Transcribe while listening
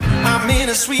I'm in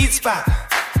a sweet spot.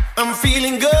 I'm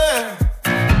feeling good.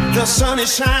 The sun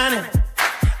is shining.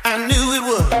 I knew it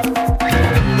would.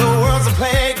 The world's a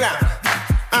playground.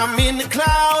 I'm in the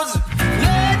clouds.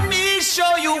 Let me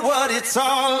show you what it's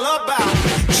all about.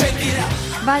 Check it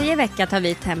out. Varje vecka tar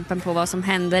vi tempen på vad som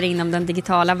händer inom den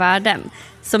digitala världen.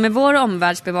 Så med vår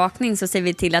omvärldsbevakning så ser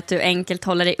vi till att du enkelt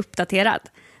håller dig uppdaterad.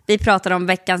 Vi pratar om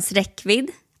veckans räckvidd,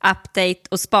 update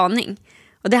och spaning.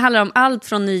 Och det handlar om allt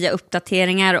från nya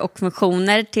uppdateringar och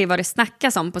funktioner till vad det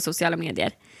snackas om på sociala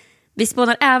medier. Vi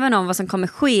spånar även om vad som kommer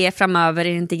ske framöver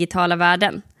i den digitala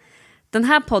världen. Den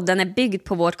här podden är byggd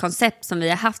på vårt koncept som vi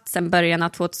har haft sedan början av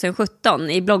 2017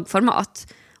 i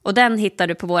bloggformat. Och den hittar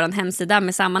du på vår hemsida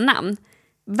med samma namn.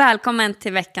 Välkommen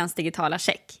till veckans digitala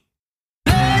check.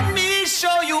 Let me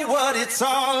show you what it's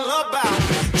all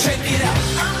about. Check it out.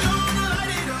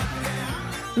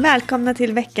 Välkomna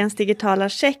till veckans digitala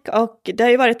check, och det har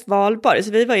ju varit valborg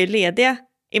så vi var ju lediga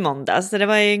i måndags. Så det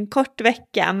var ju en kort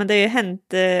vecka, men det har ju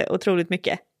hänt otroligt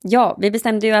mycket. Ja, vi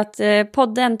bestämde ju att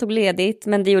podden tog ledigt,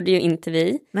 men det gjorde ju inte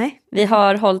vi. Nej. Vi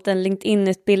har hållit en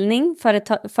LinkedIn-utbildning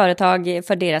för företag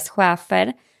för deras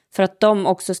chefer, för att de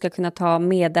också ska kunna ta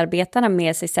medarbetarna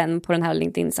med sig sen på den här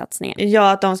LinkedIn-satsningen.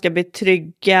 Ja, att de ska bli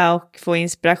trygga och få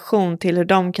inspiration till hur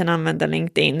de kan använda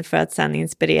LinkedIn för att sen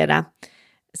inspirera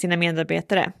sina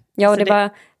medarbetare. Ja, och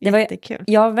det var jättekul.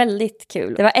 Ja, väldigt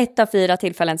kul. Det var 1 av 4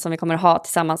 tillfällen som vi kommer att ha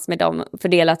tillsammans med dem,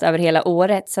 fördelat över hela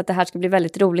året. Så att det här ska bli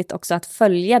väldigt roligt också att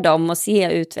följa dem och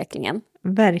se utvecklingen.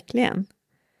 Verkligen.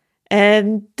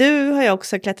 Du har ju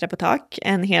också klättrat på tak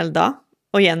en hel dag.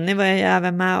 Och Jenny var ju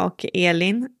även med, och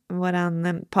Elin,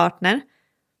 våran partner.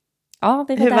 Ja,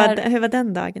 vi var där. Hur var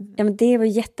den dagen? Ja, men det var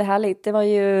jättehärligt. Det var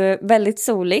ju väldigt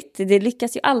soligt. Det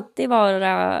lyckas ju alltid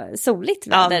vara soligt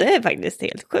väder. Ja, det är faktiskt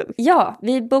helt sjukt. Ja,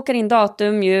 vi bokar in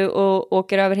datum ju och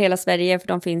åker över hela Sverige, för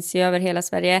de finns ju över hela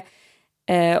Sverige.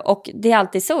 Och det är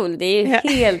alltid sol. Det är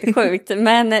ju helt sjukt,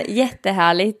 men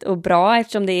jättehärligt och bra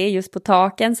eftersom det är just på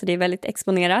taken, så det är väldigt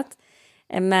exponerat.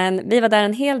 Men vi var där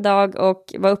en hel dag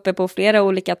och var uppe på flera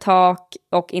olika tak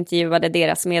och intervjuade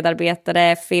deras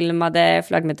medarbetare, filmade,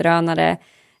 flög med drönare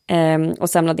och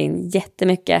samlade in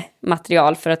jättemycket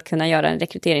material för att kunna göra en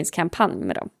rekryteringskampanj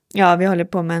med dem. Ja, vi håller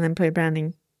på med en employee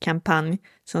branding-kampanj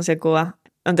som ska gå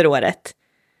under året.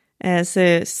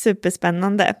 Så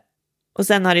superspännande. Och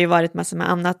sen har det ju varit massor med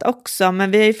annat också,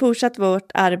 men vi har ju fortsatt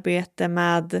vårt arbete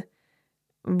med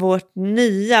vårt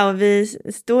nya, och vi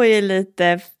står ju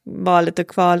lite valet och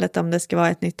kvalet om det ska vara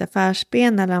ett nytt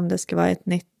affärsben eller om det ska vara ett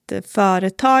nytt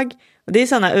företag. Och det är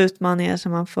sådana utmaningar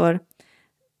som man får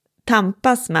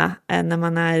tampas med när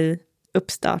man är i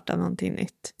uppstart av någonting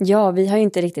nytt. Ja, vi har ju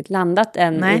inte riktigt landat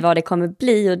än i vad det kommer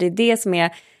bli, och det är det som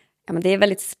är, ja, men det är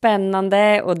väldigt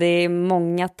spännande, och det är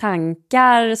många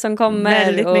tankar som kommer.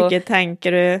 Väldigt mycket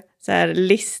tankar och så här,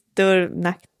 listor,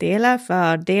 nackdelar,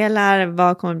 fördelar,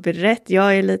 vad kommer bli rätt.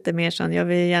 Jag är lite mer sån, jag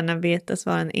vill gärna veta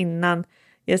svaren innan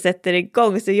jag sätter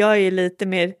igång, så jag är lite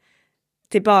mer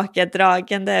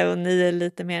tillbakadragande och ni är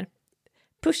lite mer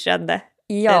pushande.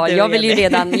 Ja, jag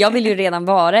vill ju redan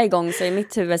vara igång, så i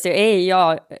mitt huvud så är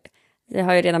jag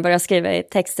har ju redan börjat skriva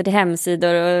texter till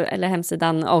hemsidor eller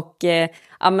hemsidan, och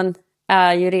men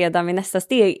är ju redan vid nästa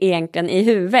steg egentligen i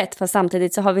huvudet, för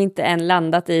samtidigt så har vi inte än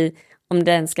landat i om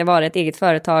den ska vara ett eget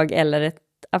företag eller ett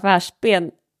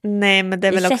affärsben. Nej, men det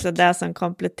är väl också det som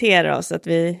kompletterar oss, att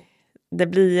det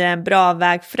blir en bra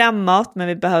väg framåt, men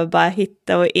vi behöver bara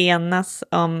hitta och enas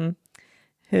om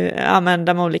men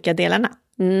de olika delarna.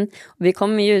 Och vi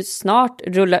kommer ju snart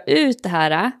rulla ut det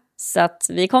här, så att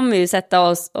vi kommer ju sätta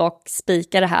oss och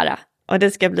spika det här. Och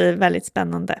det ska bli väldigt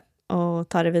spännande att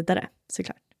ta det vidare,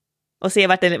 såklart. Och se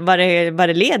vad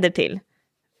det leder till.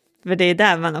 För det är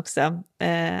där man också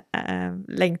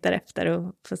längtar efter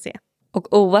att få se.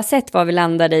 Och oavsett vad vi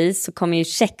landar i så kommer ju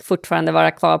check fortfarande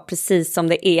vara kvar precis som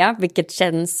det är. Vilket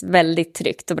känns väldigt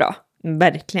tryggt och bra.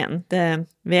 Verkligen.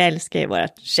 Vi älskar ju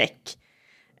vårt check.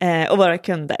 Och våra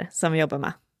kunder som vi jobbar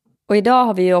med. Och idag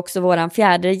har vi ju också våran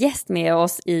 4:e gäst med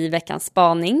oss i veckans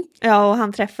spaning. Ja, och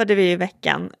han träffade vi i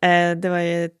veckan. Det var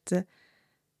ju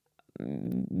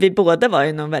vi båda var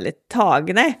ju nog väldigt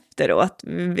tagna efteråt.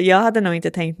 Jag hade nog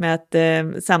inte tänkt mig att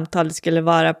samtalet skulle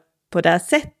vara på det här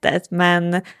sättet.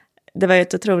 Men det var ju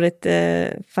ett otroligt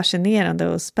fascinerande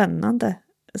och spännande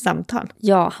samtal.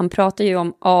 Ja, han pratar ju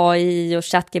om AI och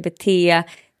ChatGPT.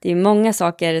 Det är många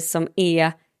saker som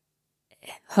är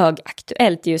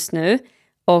högaktuellt just nu.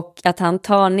 Och att han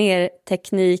tar ner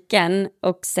tekniken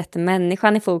och sätter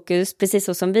människan i fokus, precis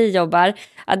så som vi jobbar.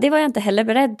 Ja, det var jag inte heller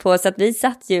beredd på, så att vi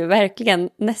satt ju verkligen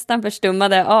nästan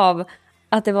förstummade av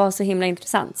att det var så himla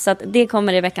intressant. Så att det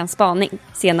kommer i veckans spaning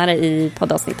senare i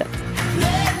poddavsnittet.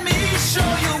 Let me show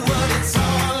you what it's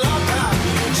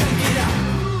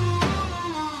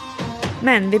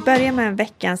Men vi börjar med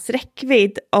veckans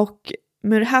räckvidd och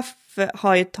Murhaf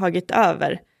har ju tagit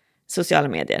över sociala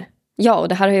medier. Ja, och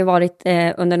det här har ju varit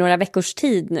under några veckors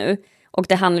tid nu. Och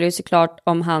det handlar ju såklart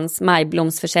om hans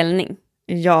majblomsförsäljning.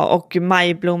 Ja, och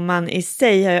majblomman i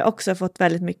sig har ju också fått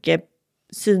väldigt mycket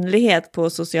synlighet på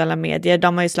sociala medier.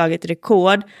 De har ju slagit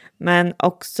rekord, men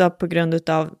också på grund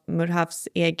av Murhafs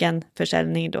egen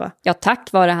försäljning då. Ja,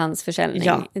 tack vare hans försäljning.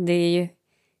 Ja. Det är ju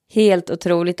helt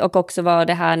otroligt. Och också vad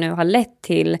det här nu har lett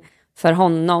till för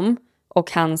honom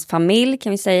och hans familj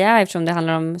kan vi säga. Eftersom det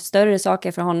handlar om större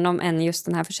saker för honom än just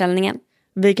den här försäljningen.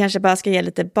 Vi kanske bara ska ge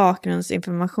lite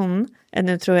bakgrundsinformation.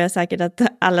 Nu tror jag säkert att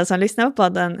alla som lyssnar på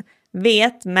podden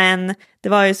vet, men det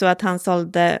var ju så att han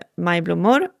sålde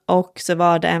majblommor och så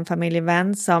var det en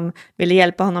familjevän som ville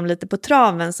hjälpa honom lite på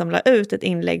traven som la ut ett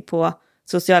inlägg på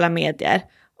sociala medier.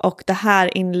 Och det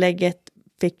här inlägget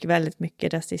fick väldigt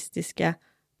mycket rasistiska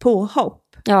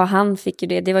påhopp. Ja, han fick ju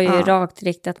det. Det var ju rakt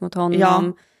riktat mot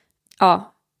honom.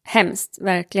 Ja, hemskt,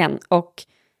 verkligen. Och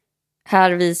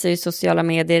här visar ju sociala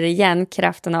medier igen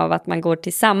kraften av att man går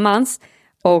tillsammans.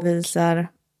 Och visar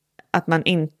att man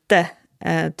inte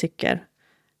tycker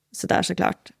sådär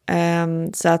såklart.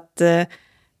 Så att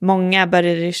många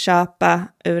började köpa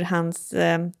ur hans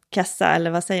kassa,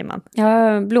 eller vad säger man?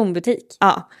 Ja, blombutik.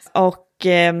 Ja, och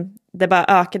det bara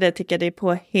ökade, tickade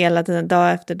på hela tiden,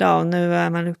 dag efter dag. Och nu är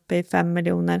man uppe i 5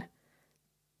 miljoner.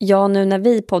 Ja, nu när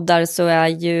vi poddar så är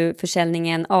ju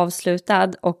försäljningen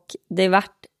avslutad och det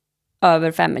vart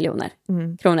över 5 miljoner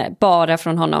kronor. Bara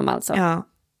från honom alltså. Ja,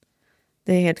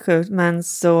 det är helt sjukt. Men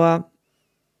så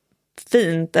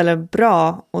fint eller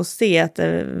bra att se att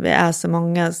det är så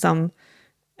många som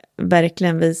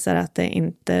verkligen visar att det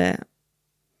inte,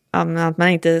 att man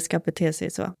inte ska bete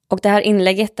sig så. Och det här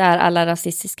inlägget där alla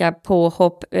rasistiska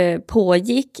påhopp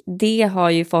pågick, det har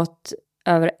ju fått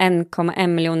över 1,1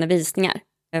 miljoner visningar.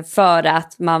 För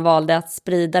att man valde att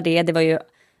sprida det. Det var ju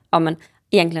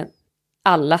egentligen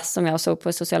alla som jag såg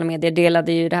på sociala medier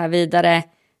delade ju det här vidare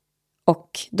och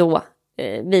då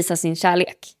visa sin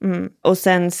kärlek. Och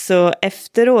sen så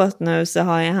efteråt nu så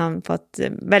har han fått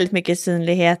väldigt mycket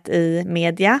synlighet i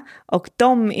media och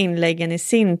de inläggen i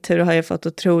sin tur har ju fått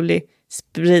otrolig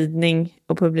spridning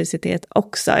och publicitet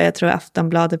också. Jag tror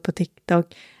Aftonbladet på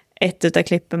TikTok, ett utav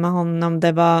klippen med honom,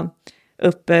 det var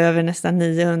uppe över nästan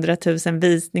 900 000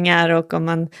 visningar och om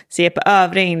man ser på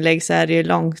övriga inlägg så är det ju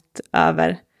långt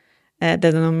över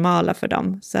det normala för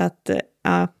dem. Så att,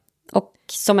 ja. Och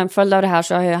som en följd av det här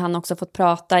så har ju han också fått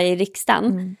prata i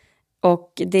riksdagen.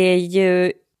 Och det är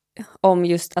ju om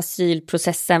just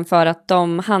asylprocessen för att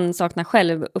han saknar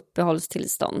själv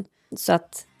uppehållstillstånd. Så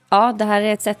att ja, det här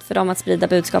är ett sätt för dem att sprida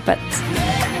budskapet.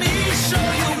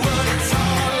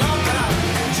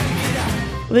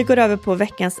 Och vi går över på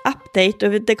veckans update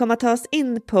och det kommer att ta oss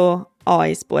in på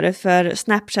AI-spåret för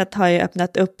Snapchat har ju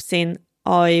öppnat upp sin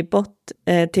AI-bot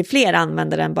till fler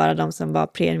användare än bara de som var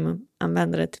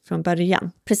premiumanvändare från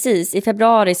början. Precis, i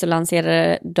februari så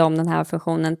lanserade de den här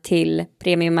funktionen till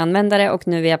premiumanvändare och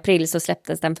nu i april så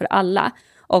släpptes den för alla.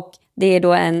 Och det är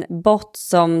då en bot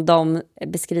som de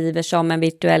beskriver som en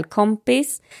virtuell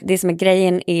kompis. Det som är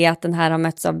grejen är att den här har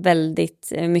mötts av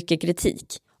väldigt mycket kritik.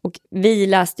 Och vi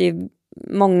läste ju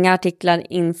många artiklar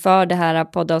inför det här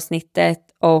poddavsnittet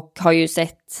och har ju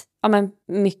sett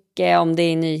mycket om det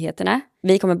i nyheterna.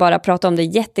 Vi kommer bara prata om det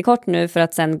jättekort nu för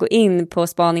att sen gå in på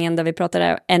spaningen där vi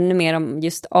pratar ännu mer om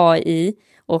just AI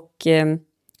och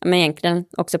egentligen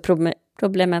också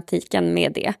problematiken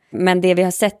med det. Men det vi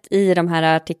har sett i de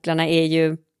här artiklarna är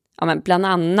ju bland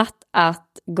annat att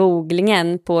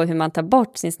googlingen på hur man tar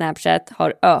bort sin Snapchat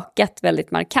har ökat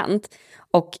väldigt markant.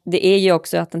 Och det är ju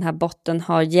också att den här botten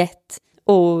har gett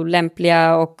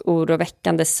olämpliga och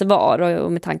oroväckande svar.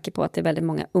 Och med tanke på att det är väldigt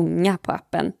många unga på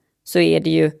appen så är det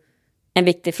ju en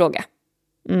viktig fråga.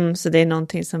 Så det är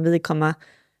någonting som vi kommer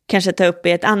kanske ta upp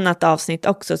i ett annat avsnitt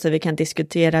också så vi kan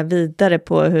diskutera vidare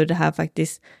på hur det här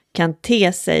faktiskt kan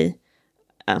te sig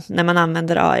när man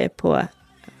använder AI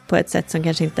på ett sätt som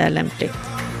kanske inte är lämpligt.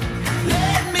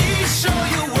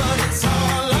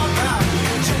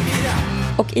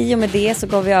 Och i och med det så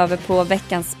går vi över på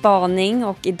veckans spaning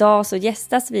och idag så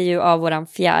gästas vi ju av våran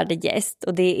fjärde gäst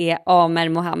och det är Amer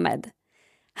Mohammed.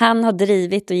 Han har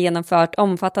drivit och genomfört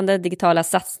omfattande digitala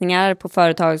satsningar på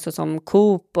företag såsom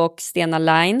Coop och Stena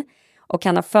Line och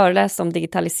han har föreläst om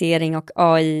digitalisering och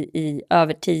AI i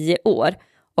över 10 år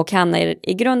och han är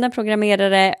i grunden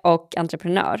programmerare och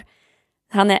entreprenör.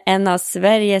 Han är en av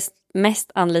Sveriges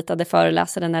mest anlitade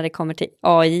föreläsare när det kommer till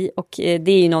AI och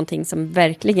det är ju någonting som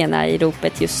verkligen är i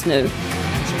ropet just nu.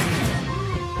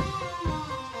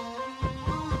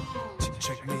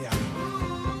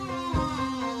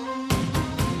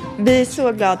 Vi är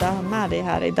så glada att ha med dig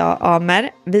här idag,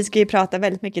 Amer. Vi ska ju prata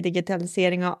väldigt mycket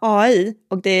digitalisering och AI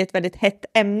och det är ett väldigt hett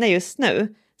ämne just nu.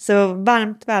 Så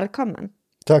varmt välkommen.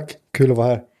 Tack, kul att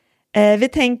vara här. Vi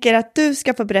tänker att du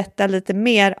ska få berätta lite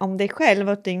mer om dig själv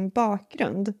och din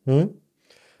bakgrund.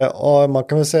 Ja, man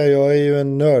kan väl säga att jag är ju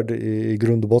en nörd i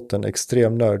grund och botten,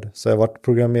 extrem nörd. Så jag har varit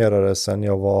programmerare sedan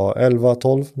jag var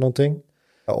 11-12 någonting.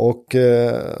 Och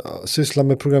sysslar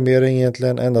med programmering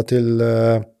egentligen ända till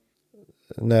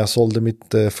när jag sålde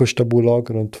mitt första bolag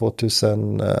runt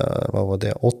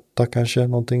 2008 kanske,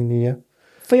 någonting 9.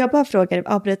 Får jag bara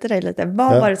avbryta dig lite.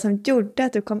 Vad var det som gjorde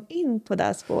att du kom in på det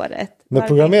här spåret? Med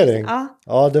programmering?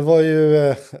 Ja, det var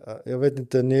ju, jag vet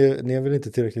inte, ni är väl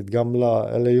inte tillräckligt gamla,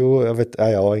 eller jo,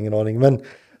 jag har ingen aning. Men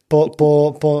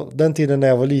på den tiden när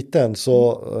jag var liten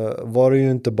så var det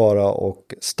ju inte bara att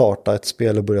starta ett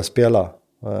spel och börja spela.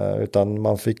 Utan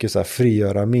man fick ju så här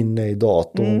frigöra minne i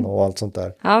datorn och allt sånt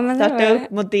där. Ja, men starta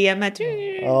upp modemet.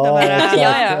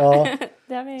 Ja.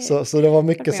 Så det var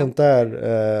mycket sånt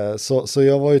där. Så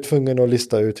jag var ju tvungen att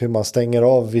lista ut hur man stänger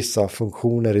av vissa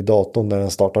funktioner i datorn när den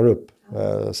startar upp.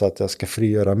 Så att jag ska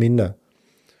frigöra minne.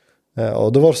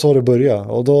 Och det var så det började.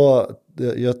 Och då,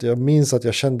 jag minns att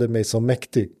jag kände mig så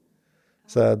mäktig.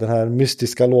 Så den här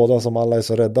mystiska lådan som alla är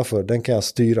så rädda för, den kan jag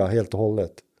styra helt och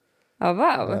hållet. Ja,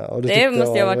 wow. Det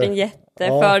måste ju ha varit en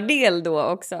jättefördel då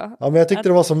också. Ja, men jag tyckte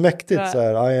det var så mäktigt. Så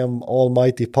här, I am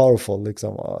almighty powerful.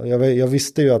 Liksom. Jag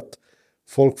visste ju att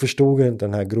folk förstod inte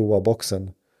den här grova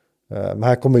boxen. Men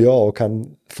här kommer jag och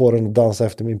kan få den att dansa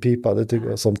efter min pipa.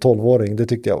 Som 12-åring. Det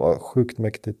tyckte jag var sjukt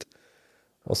mäktigt.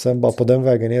 Och sen bara på den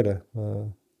vägen är det.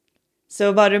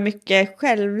 Så var du mycket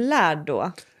självlärd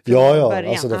då? Ja,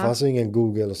 alltså det fanns ju ingen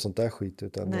Google och sånt där skit.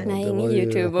 Utan Nej, ingen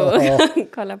YouTube och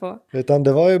kolla på. Utan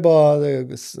det var ju bara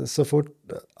så fort,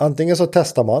 antingen så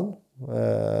testar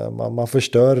man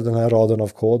förstör den här raden av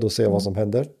kod och ser vad som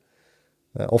händer.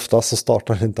 Oftast så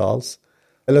startar det inte alls.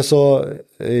 Eller så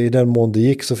i den mån det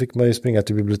gick så fick man ju springa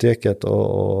till biblioteket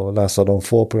och läsa de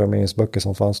få programmeringsböcker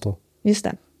som fanns då. Just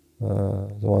det.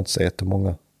 Det var inte så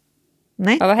jättemånga.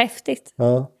 Nej. Ja, vad häftigt.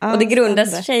 Ja. Och det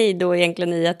grundas sig då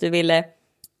egentligen i att du ville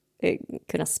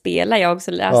kunna spela. Jag har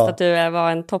också läst att du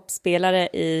var en toppspelare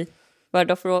i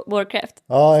World of Warcraft.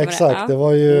 Ja, exakt. Det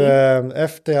var ju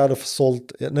efter jag hade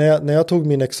sålt, när jag tog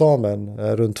min examen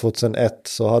runt 2001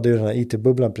 så hade ju den här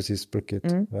IT-bubblan precis spruckit.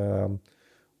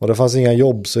 Och det fanns inga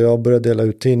jobb så jag började dela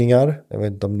ut tidningar. Jag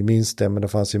vet inte om ni minns det, men det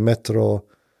fanns ju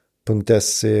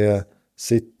Metro.se,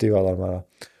 City och alla de här.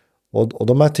 Och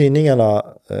de här tidningarna,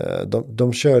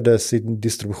 de körde sin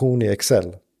distribution i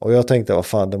Excel. Och jag tänkte, vad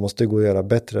fan, det måste gå att göra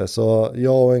bättre. Så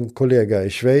jag och en kollega i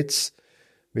Schweiz,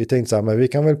 vi tänkte så här, men vi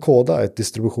kan väl koda ett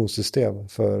distributionssystem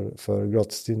för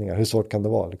gratistidningar. Hur svårt kan det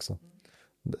vara liksom?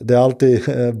 Det är alltid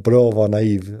bra att vara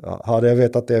naiv. Hade jag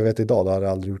vetat det jag vet idag, då hade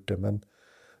jag aldrig gjort det.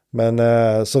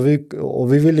 Men så vi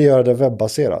ville göra det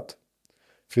webbaserat.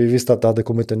 För vi visste att det hade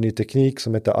kommit en ny teknik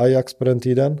som heter Ajax på den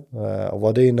tiden. Och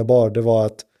vad det innebar, det var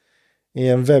att i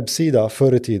en webbsida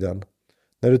förr i tiden,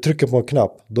 när du trycker på en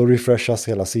knapp, då refreshas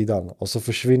hela sidan. Och så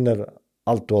försvinner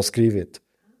allt du har skrivit.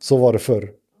 Så var det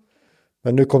förr.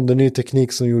 Men nu kom det ny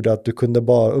teknik som gjorde att du kunde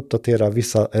bara uppdatera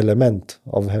vissa element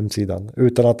av hemsidan.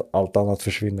 Utan att allt annat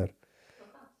försvinner.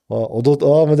 Och då,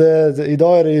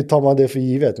 idag tar man det för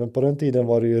givet. Men på den tiden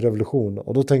var det ju revolution.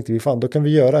 Och då tänkte vi, fan, då kan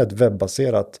vi göra ett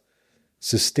webbaserat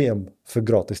system för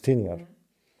gratistidningar.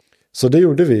 Så det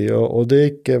gjorde vi. Och det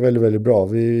gick väldigt, väldigt bra.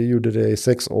 Vi gjorde det i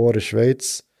 6 år i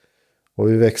Schweiz. Och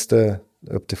vi växte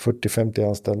upp till 40-50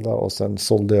 anställda. Och sen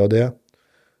sålde jag det.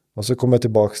 Och så kom jag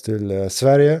tillbaka till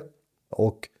Sverige.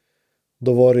 Och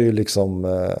då var det ju liksom,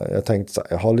 jag tänkte så här,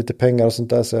 jag har lite pengar och sånt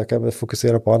där så jag kan väl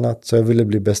fokusera på annat. Så jag ville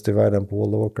bli bäst i världen på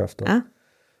World of Warcraft då.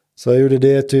 Så jag gjorde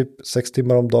det typ 6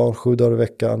 timmar om dagen, 7 dagar i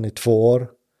veckan i 2 år.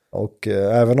 Och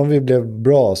även om vi blev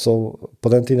bra så på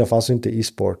den tiden fanns ju inte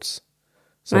e-sports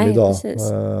som idag.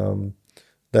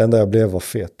 Det enda jag blev var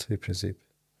fet i princip.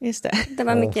 Just det. Det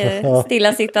var mycket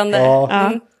stillasittande.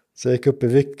 Så jag gick upp i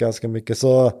vikt ganska mycket.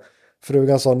 Så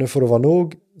frugan sa, nu får det vara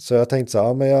nog. Så jag tänkte så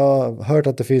här, men jag har hört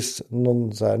att det finns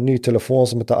någon så här ny telefon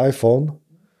som heter iPhone.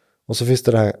 Och så finns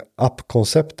det här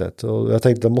app-konceptet. Och jag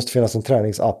tänkte det måste finnas en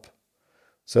träningsapp.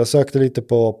 Så jag sökte lite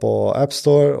på App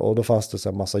Store och då fanns det så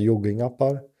här massa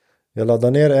jogging-appar. Jag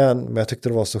laddade ner en, men jag tyckte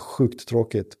det var så sjukt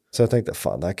tråkigt. Så jag tänkte,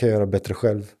 fan, det här kan jag göra bättre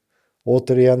själv.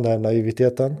 Återigen den här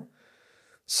naiviteten.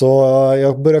 Så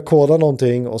jag började koda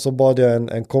någonting och så bad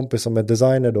jag en kompis som är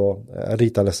designer då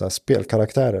rita så här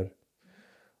spelkaraktärer.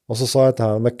 Och så sa jag till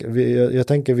honom, jag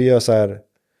tänker vi gör så här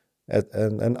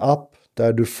en app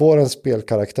där du får en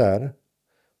spelkaraktär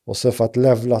och så för att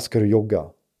levla ska du jogga.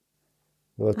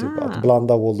 Det var typ att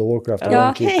blanda World of Warcraft och Ja,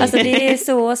 RuneKeeper. alltså det är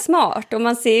så smart. Och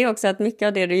man ser ju också att mycket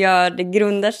av det du gör, det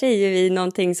grundar sig ju i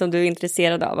någonting som du är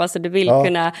intresserad av. Alltså du vill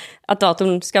kunna, att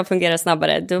datorn ska fungera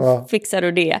snabbare. Då fixar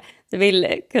du det. Du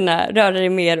vill kunna röra dig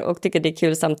mer och tycker det är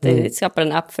kul samtidigt. Skapar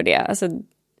en app för det. Alltså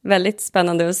väldigt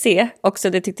spännande att se. Också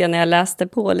det tyckte jag när jag läste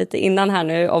på lite innan här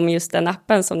nu om just den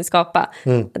appen som ni skapar.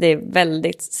 Det är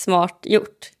väldigt smart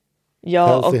gjort. Ja,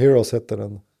 Healthy Heroes heter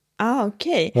den.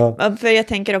 Okej. Ja. För jag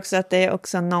tänker också att det är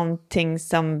också någonting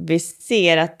som vi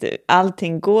ser att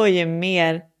allting går ju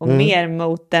mer och mer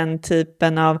mot den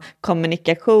typen av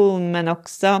kommunikation, men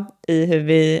också i hur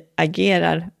vi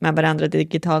agerar med varandra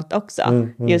digitalt också.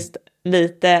 Just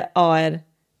lite AR,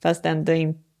 fast ändå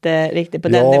inte riktigt på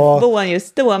den nivån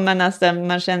just då, men alltså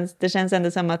det känns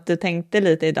ändå som att du tänkte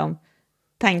lite i de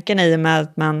tankarna i och med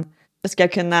att man ska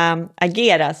kunna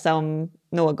agera som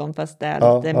någon, fast det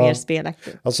är lite mer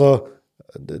spelaktigt. Alltså,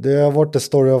 det har varit the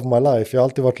story of my life. Jag har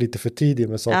alltid varit lite för tidig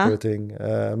med saker och ting.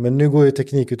 Men nu går ju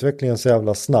teknikutvecklingen så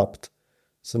jävla snabbt.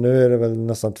 Så nu är det väl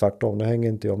nästan tvärtom. Nu hänger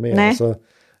inte jag med. Alltså,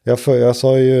 jag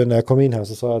sa ju när jag kom in här,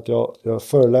 så sa jag att jag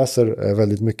föreläser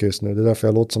väldigt mycket just nu. Det är därför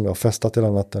jag låter som jag har festat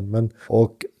hela natten.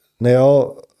 Och när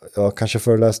jag kanske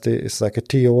föreläste i säkert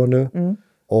 10 år nu.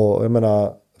 Och jag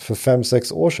menar, för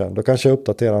 5-6 år sedan, då kanske jag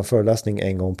uppdaterar en föreläsning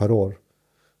en gång per år.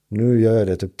 Nu gör jag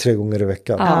det typ 3 gånger i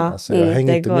veckan. Alltså, jag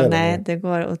hänger inte med. Nej, det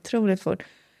går otroligt fort.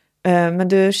 Men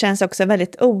du känns också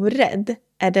väldigt orädd.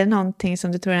 Är det någonting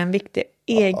som du tror är en viktig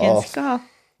egenskap?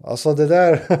 Alltså det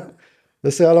där, det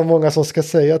är så alla många som ska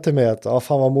säga till mig att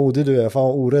fan vad modig du är, fan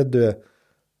vad orädd du är.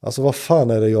 Alltså vad fan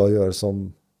är det jag gör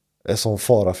som är sån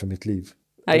fara för mitt liv?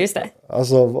 Ja, just det.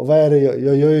 Alltså vad är det,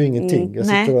 jag gör ju ingenting. Jag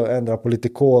sitter och ändrar på lite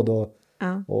kod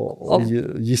och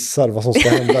gissar vad som ska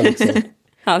hända liksom.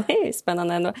 Ja, det är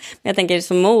spännande ändå. Men jag tänker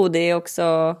som mod är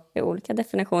också olika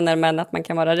definitioner, men att man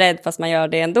kan vara rädd fast man gör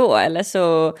det ändå. Eller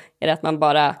så är det att man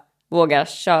bara vågar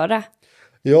köra.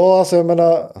 Ja, alltså jag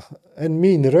menar, en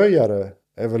minröjare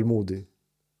är väl modig.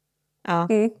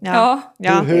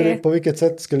 På vilket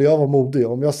sätt skulle jag vara modig?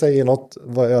 Om jag säger något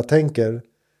vad jag tänker,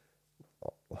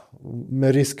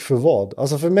 med risk för vad?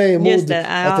 Alltså för mig är mod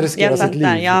att riskera sitt liv.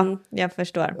 Ja, jag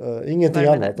förstår. Ingenting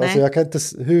annat. Alltså jag kan inte,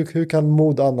 hur kan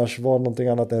mod annars vara någonting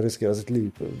annat än riskera sitt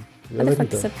liv? Det är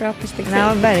faktiskt ett bra perspektiv.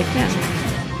 Ja, verkligen.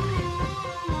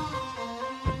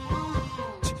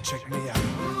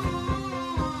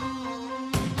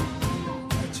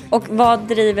 Och vad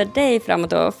driver dig framåt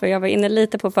då? För jag var inne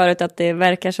lite på förut att det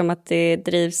verkar som att det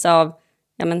drivs av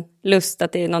lust,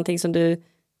 att det är någonting som du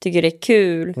tycker är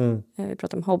kul. Vi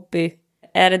pratar om hobby.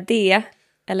 Är det?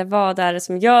 Eller vad är det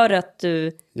som gör att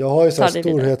du... Jag har ju så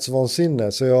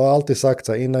storhetsvansinne. Så jag har alltid sagt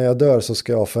så här, innan jag dör så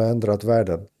ska jag förändra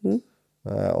världen.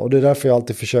 Och det är därför jag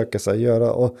alltid försöker så här,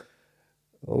 göra.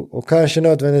 Och kanske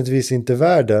nödvändigtvis inte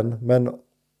världen. Men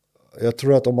jag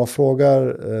tror att om man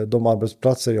frågar de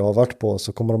arbetsplatser jag har varit på,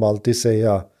 så kommer de alltid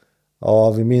säga,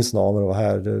 ja vi minns när Amer var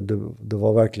här. Det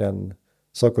var verkligen,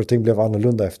 saker och ting blev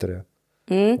annorlunda efter det.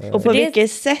 Och på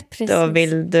vilket sätt då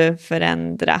vill du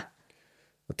förändra?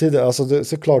 Alltså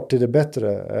såklart till det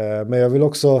bättre. Men jag vill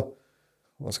också,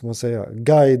 vad ska man säga,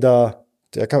 guida.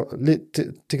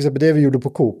 Till exempel det vi gjorde på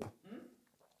Coop.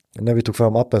 När vi tog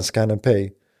fram appen Scan and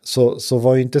Pay. Så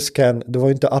var ju inte det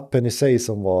var inte appen i sig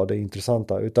som var det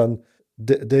intressanta. Utan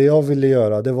det jag ville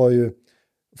göra, det var ju,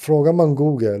 frågar man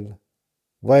Google,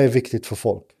 vad är viktigt för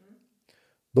folk?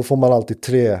 Då får man alltid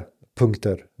 3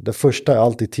 punkter. Det första är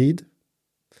alltid tid.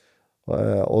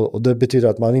 Och det betyder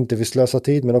att man inte vill slösa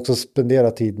tid, men också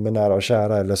spendera tid med nära och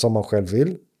kära eller som man själv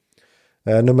vill.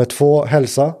 Nummer 2,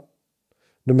 hälsa.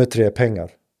 Nummer 3,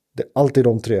 pengar. Det är alltid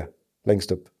de 3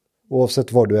 längst upp,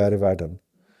 oavsett var du är i världen.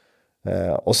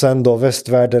 Och sen då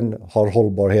västvärlden har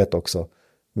hållbarhet också.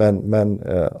 Men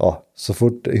så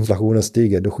fort inflationen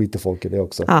stiger, då skiter folk i det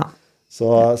också.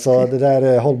 Så det där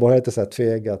är hållbarhet är så här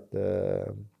tvegat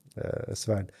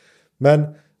svärd. Men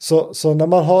så när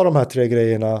man har de här 3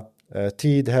 grejerna,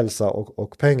 tid, hälsa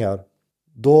och pengar,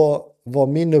 då var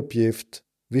min uppgift,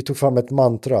 vi tog fram ett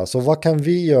mantra. Så vad kan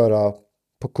vi göra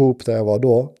på Coop där jag var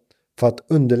då för att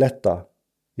underlätta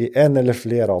i en eller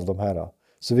flera av de här?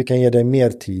 Så vi kan ge dig mer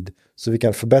tid, så vi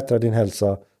kan förbättra din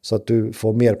hälsa så att du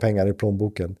får mer pengar i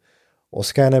plånboken. Och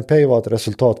Scan and Pay var ett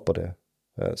resultat på det.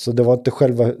 Så det var inte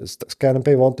Scan and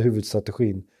Pay var inte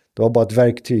huvudstrategin. Det var bara ett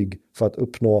verktyg för att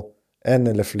uppnå en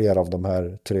eller flera av de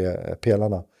här 3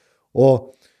 pelarna.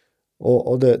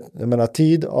 Och det, jag menar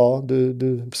tid,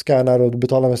 du scannar och du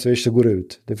betalar med Swish så går det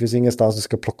ut. Det finns ingenstans du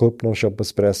ska plocka upp någon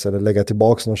shopexpress eller lägga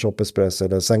tillbaka någon shopexpress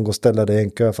eller sen gå och ställa dig i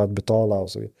en kö för att betala och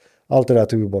så vidare. Allt det där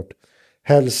tog vi bort.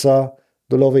 Hälsa,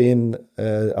 Då la vi in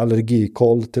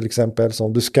allergikoll till exempel. Så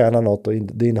om du scannar något och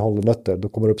det innehåller nötter, då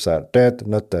kommer det upp så här, det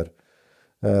nötter.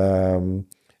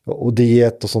 Och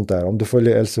diet och sånt där. Om du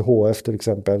följer LCHF till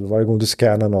exempel, varje gång du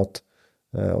scannar något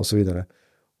och så vidare.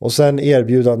 Och sen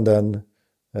erbjudanden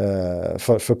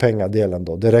för pengadelen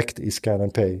då, direkt i Scan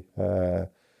and Pay.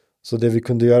 Så det vi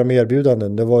kunde göra med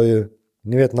erbjudanden, det var ju,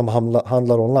 ni vet när man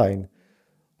handlar online,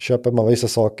 köper man vissa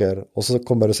saker och så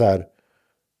kommer det så här,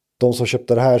 de som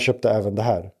köpte det här köpte även det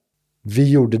här.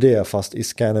 Vi gjorde det fast i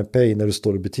Scan and Pay när du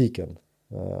står i butiken.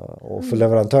 Och för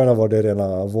leverantörerna var det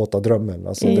rena våta drömmen.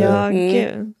 Alltså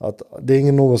det är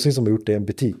ingen någonsin som har gjort det i en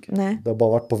butik. Nej. Det har bara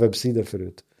varit på webbsidor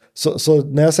förut. Så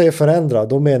när jag säger förändra,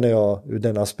 då menar jag ur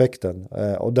den aspekten.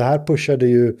 Och det här pushade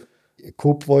ju,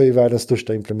 Coop var ju världens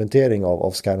största implementering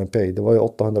av Scan and Pay. Det var ju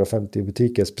 850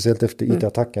 butiker, speciellt efter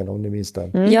IT-attacken om ni minns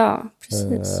den. Ja,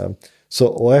 precis.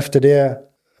 Och efter det,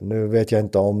 nu vet jag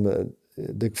inte om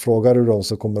det frågar du dem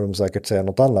så kommer de säkert säga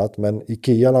något annat. Men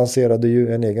Ikea lanserade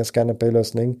ju en egen Scan and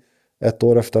Pay-lösning 1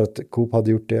 år efter att Coop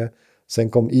hade gjort det. Sen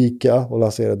kom Ica och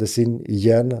lanserade sin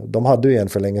igen. De hade ju en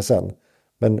för länge sedan.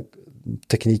 Men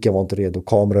tekniken var inte redo,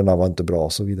 kamerorna var inte bra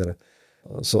och så vidare.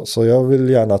 Så jag vill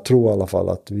gärna tro i alla fall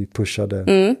att vi pushade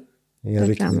i en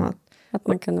riktning. Framåt. Att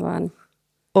man kunde vara en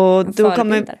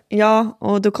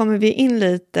och då kommer vi in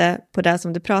lite på det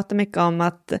som du pratar mycket om,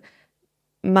 att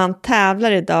man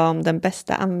tävlar idag om den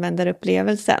bästa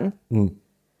användarupplevelsen.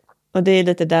 Och det är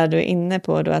lite där du är inne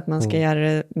på då, att man ska göra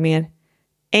det mer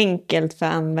enkelt för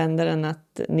användaren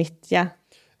att nyttja.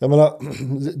 Jag menar,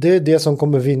 det är det som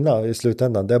kommer vinna i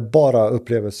slutändan. Det är bara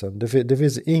upplevelsen. Det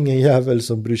finns ingen jävel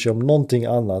som bryr sig om någonting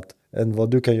annat än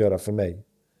vad du kan göra för mig.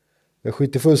 Jag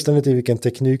skiter fullständigt i vilken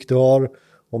teknik du har.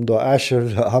 Om du har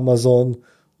Azure, Amazon,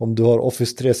 om du har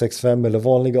Office 365 eller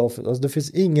vanliga Office. Alltså det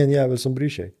finns ingen jävel som bryr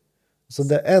sig. Så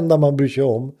det enda man bryr sig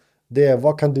om, det är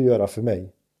vad kan du göra för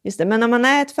mig? Just det, men om man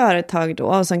är ett företag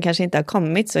då som kanske inte har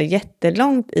kommit så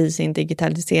jättelångt i sin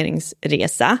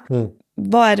digitaliseringsresa,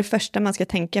 vad är det första man ska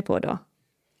tänka på då?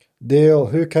 Det är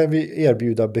hur kan vi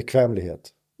erbjuda bekvämlighet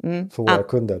för våra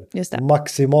kunder? Just det.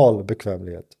 Maximal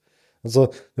bekvämlighet.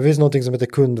 Alltså, det finns något som heter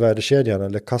kundvärdekedjan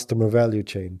eller customer value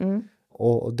chain.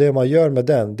 Och det man gör med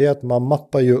den, det är att man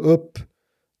mappar ju upp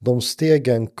de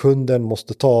stegen kunden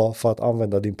måste ta för att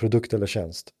använda din produkt eller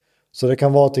tjänst. Så det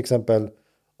kan vara till exempel,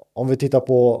 om vi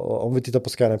tittar på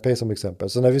Scan and Pay som exempel.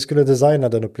 Så när vi skulle designa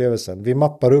den upplevelsen, vi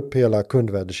mappar upp hela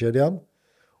kundvärdekedjan.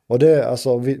 Och det är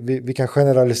alltså, vi kan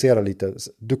generalisera lite.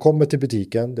 Du kommer till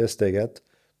butiken, det är steg 1.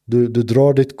 Du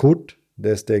drar ditt kort, det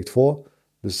är steg 2.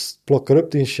 Du plockar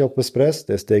upp din shopexpress,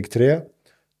 det är steg 3.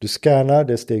 Du scannar,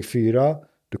 det är steg 4.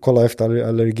 Du kollar efter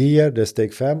allergier, det är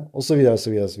steg 5. Och så vidare, så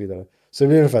vidare, så vidare. Så det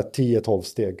blir ungefär 10-12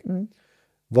 steg.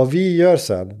 Vad vi gör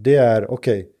sen, det är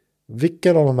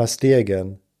vilken av de här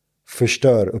stegen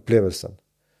förstör upplevelsen?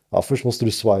 Ja, först måste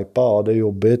du swipa, ja det är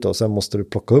jobbigt. Och sen måste du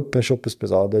plocka upp en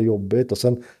shopperspec, ja det är jobbigt. Och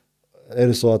sen är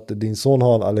det så att din son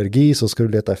har en allergi så ska du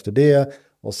leta efter det.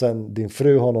 Och sen din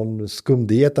fru har någon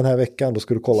skumdiet den här veckan, då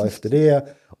ska du kolla efter det.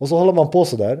 Och så håller man på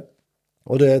så där.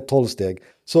 Och det är 12 steg.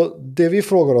 Så det vi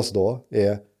frågar oss då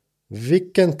är,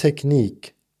 vilken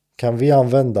teknik kan vi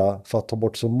använda för att ta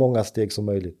bort så många steg som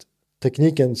möjligt?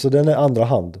 Tekniken, så den är andra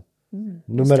hand.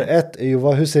 Nummer 1 är ju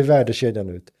hur ser värdekedjan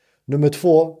ut? Nummer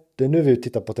 2, det är nu vi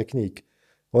tittar på teknik.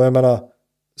 Och jag menar,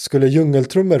 skulle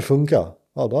djungeltrummor funka?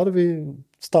 Ja, då hade vi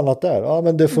stannat där. Ja,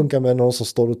 men det funkar med någon som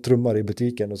står och trummar i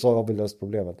butiken och så har vi löst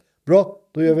problemet. Bra,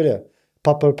 då gör vi det.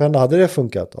 Papper och penna, hade det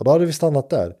funkat? Ja, då hade vi stannat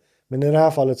där. Men i det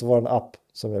här fallet så var det en app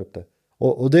som hjälpte.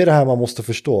 Och det är det här man måste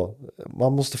förstå.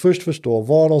 Man måste först förstå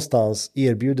var någonstans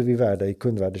erbjuder vi värde i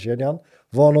kundvärdekedjan.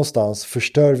 Var någonstans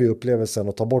förstör vi upplevelsen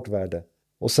och tar bort värde.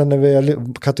 Och sen när vi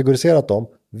har kategoriserat dem,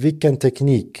 vilken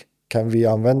teknik kan vi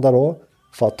använda då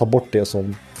för att ta bort det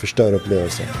som förstör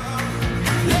upplevelsen?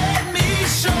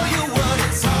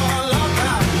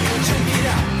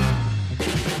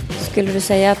 Skulle du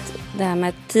säga att det här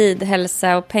med tid,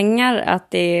 hälsa och pengar,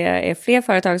 att det är fler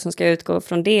företag som ska utgå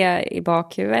från det i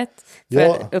bakhuvudet för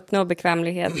att uppnå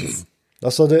bekvämlighet?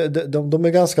 Alltså de är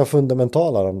ganska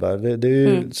fundamentala de där.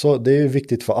 Det är ju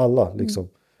viktigt för alla liksom.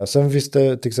 Sen finns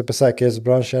det till exempel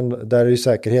säkerhetsbranschen, där är ju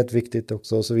säkerhet viktigt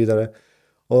också och så vidare.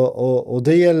 Och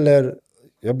det gäller,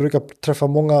 jag brukar träffa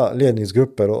många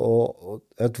ledningsgrupper och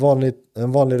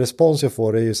en vanlig respons jag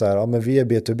får är ju så här, ja men vi är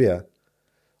B2B.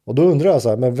 Och då undrar jag så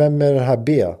här, men vem är det här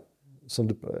B?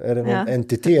 Är det någon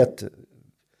entitet?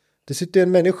 Det sitter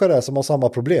en människa där som har samma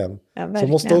problem. Ja, som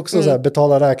måste också så här,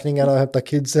 betala räkningarna och hämta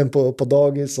kidsen på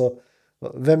dagis. Och,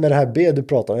 vem är det här B du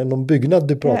pratar om? Är det någon byggnad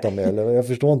du pratar med? Eller? Jag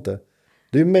förstår inte.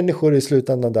 Det är ju människor i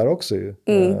slutändan där också ju.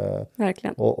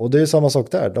 Verkligen. Och det är samma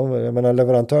sak där. Jag menar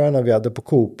leverantörerna vi hade på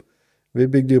Coop, vi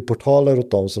byggde ju portaler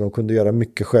åt dem så de kunde göra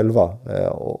mycket själva.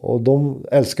 Och de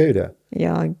älskar ju det.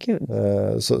 Ja, gud.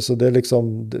 Så det är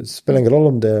liksom, det spelar ingen roll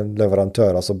om det är en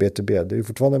leverantör, alltså B2B. Det är ju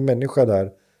fortfarande en människa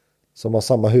där som har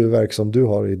samma huvudvärk som du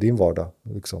har i din vardag.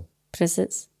 Liksom.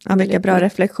 Precis. Ja, vilka bra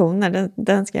reflektioner.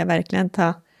 Den ska jag verkligen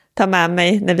ta med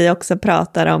mig när vi också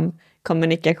pratar om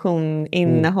kommunikation,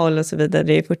 innehåll och så vidare.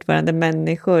 Det är fortfarande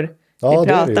människor vi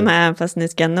pratar med, även fast ni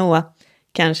ska nå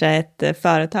kanske ett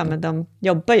företag, men de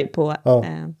jobbar ju på,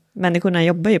 människorna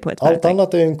jobbar ju på ett företag. Allt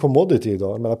annat är en commodity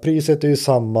idag. Jag menar, priset är ju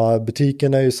samma,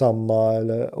 butiken är ju samma,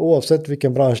 eller oavsett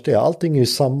vilken bransch det är, allting är ju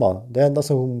samma. Det enda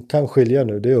som kan skilja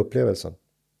nu, det är upplevelsen.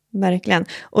 Verkligen.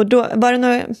 Och då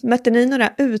mötte ni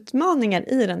några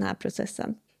utmaningar i den här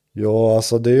processen? Ja,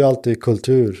 alltså det är ju alltid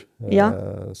kultur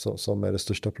som är det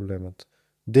största problemet.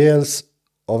 Dels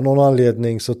av någon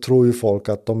anledning så tror ju folk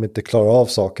att de inte klarar av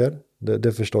saker.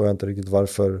 Det förstår jag inte riktigt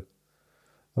varför.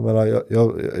 Jag menar,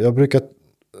 jag brukar,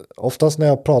 oftast när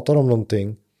jag pratar om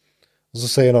någonting och så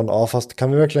säger någon, fast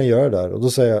kan vi verkligen göra det där? Och då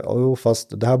säger jag,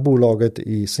 fast det här bolaget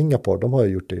i Singapore, de har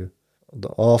ju gjort det ju.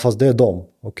 Ja, fast det är de,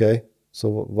 okej.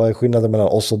 Så vad är skillnaden mellan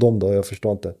oss och dem då? Jag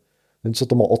förstår inte. Det är inte så att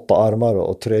de har 8 armar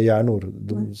och 3 hjärnor.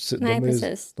 Nej,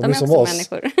 precis. De är som också oss.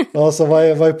 människor. Alltså,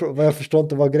 jag förstår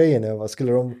inte vad grejen är.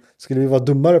 Skulle vi vara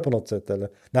dummare på något sätt? Eller?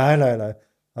 Nej.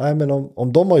 Nej, men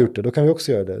om de har gjort det, då kan vi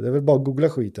också göra det. Det är väl bara att googla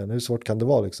skiten. Hur svårt kan det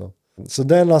vara liksom? Så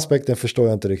den aspekten förstår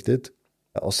jag inte riktigt.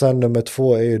 Och sen nummer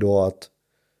 2 är ju då att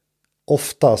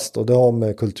oftast, och det har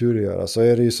med kultur att göra, så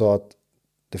är det ju så att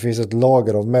det finns ett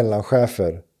lager av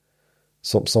mellanchefer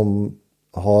som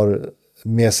har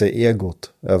med sig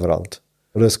egot överallt.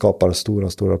 Och det skapar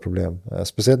stora problem.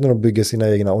 Speciellt när de bygger sina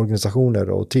egna organisationer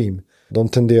och team. De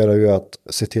tenderar ju att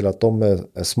se till att de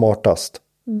är smartast.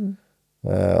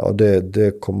 Och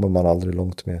det kommer man aldrig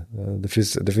långt med.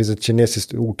 Det finns ett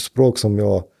kinesiskt ordspråk som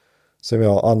jag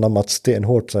har anammat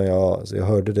stenhårt sen jag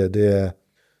hörde det.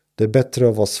 Det är bättre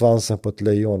att vara svansen på ett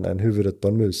lejon än huvudet på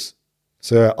en mus.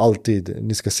 Så jag är alltid,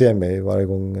 ni ska se mig varje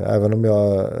gång, även om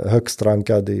jag är högst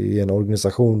rankad i en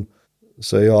organisation,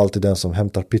 så är jag alltid den som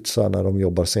hämtar pizza när de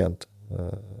jobbar sent.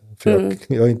 För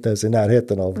jag är inte ens i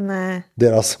närheten av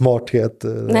deras smarthet.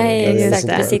 Nej,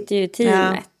 exakt. Det sitter ju i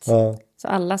teamet. Ja. Så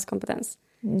allas kompetens.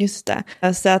 Just det.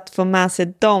 Alltså att få med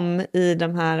sig dem i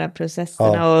de här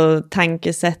processerna och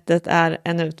tankesättet är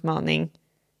en utmaning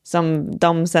som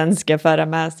de sen ska föra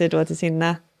med sig då till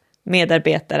sina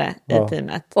medarbetare i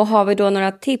teamet. Och har vi då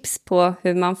några tips på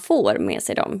hur man får med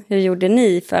sig dem? Hur gjorde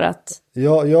ni för att...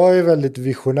 Jag är väldigt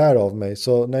visionär av mig.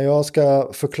 Så när jag ska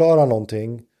förklara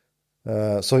någonting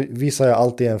så visar jag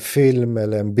alltid en film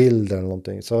eller en bild eller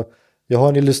någonting. Så jag har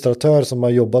en illustratör som har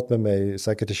jobbat med mig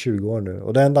säkert i 20 år nu.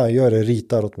 Och det enda han gör är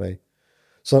ritar åt mig.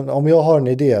 Så om jag har en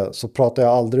idé så pratar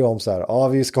jag aldrig om så här.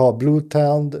 Vi ska ha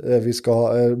Bluetooth, vi ska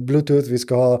ha Bluetooth, vi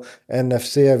ska ha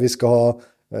NFC, vi ska ha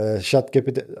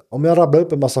ChatGPT. Om jag rabblar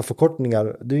upp en massa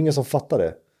förkortningar, det är ingen som fattar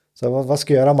det. Så vad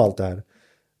ska jag göra med allt det här?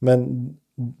 Men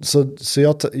så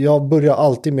jag börjar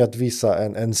alltid med att visa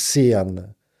en scen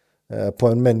på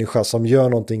en människa som gör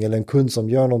någonting eller en kund som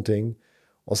gör någonting.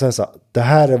 Och sen så, det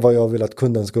här är vad jag vill att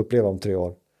kunden ska uppleva om 3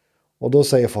 år. Och då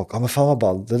säger folk, men fan vad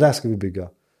ball, det där ska vi bygga.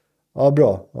 Ja,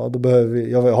 bra. Ja, då behöver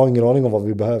vi, jag har ingen aning om vad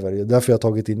vi behöver. Därför jag har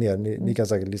tagit in er. Ni kan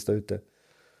säkert lista ut det.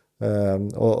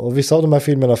 Och vissa av de här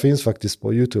filmerna finns faktiskt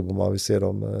på YouTube om man vill se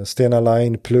dem. Stena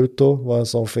Line Pluto var en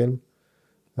sån film.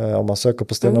 Om man söker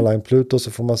på Stena Line Pluto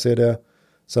så får man se det.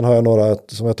 Sen har jag några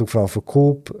som jag tog fram för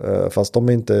Coop. Fast de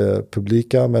är inte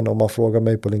publika. Men om man frågar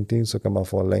mig på LinkedIn så kan man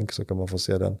få en länk så kan man få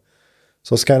se den.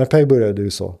 Så Scan & Pay började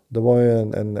ju så. Det var ju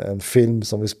en film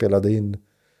som vi spelade in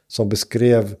som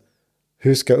beskrev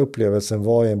hur ska upplevelsen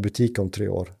vara i en butik om 3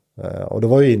 år. Och det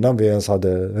var ju innan vi ens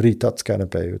hade ritat Scan &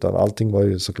 Pay, utan allting var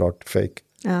ju såklart fake.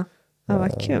 Ja,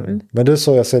 vad kul. Men det är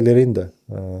så jag säljer in det.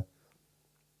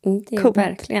 Det är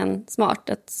verkligen smart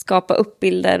att skapa upp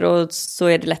bilder och så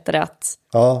är det lättare att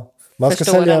man ska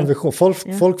sälja en vision.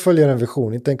 Folk följer en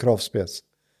vision, inte en kravspec.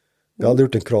 Jag har aldrig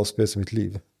gjort en kravspec i mitt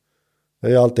liv.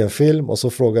 Jag gör alltid en film och så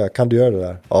frågar jag, kan du göra det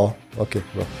där? Ja, okej,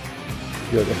 bra.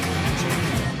 Gör det.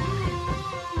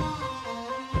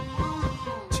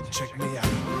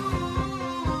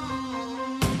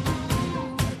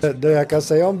 Det jag kan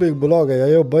säga om byggbolag,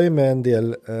 jag jobbar ju med en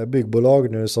del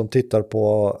byggbolag nu som tittar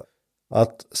på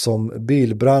att som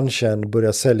bilbranschen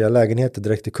börjar sälja lägenheter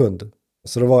direkt till kund.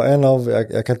 Så det var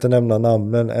jag kan inte nämna namn,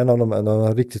 men en av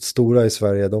de riktigt stora i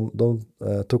Sverige, de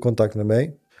tog kontakt med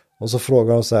mig och så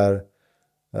frågade de så här,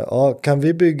 kan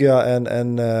vi bygga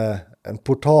en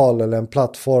portal eller en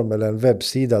plattform eller en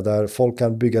webbsida där folk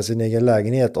kan bygga sin egen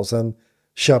lägenhet och sen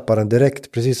köpa den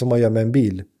direkt, precis som man gör med en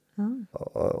bil.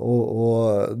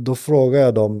 Och då frågar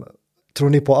jag dem, tror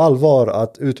ni på allvar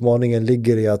att utmaningen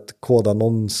ligger i att koda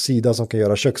någon sida som kan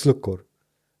göra köksluckor?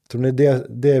 Tror ni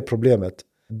det är problemet?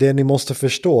 Det ni måste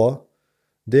förstå,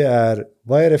 det är,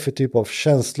 vad är det för typ av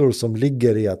känslor som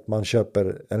ligger i att man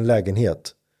köper en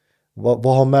lägenhet?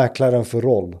 Vad har mäklaren för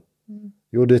roll?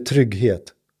 Jo, det är trygghet.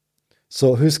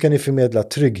 Så hur ska ni förmedla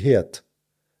trygghet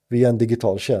via en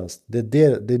digital tjänst? Det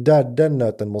är där den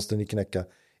nöten måste ni knäcka.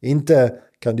 Inte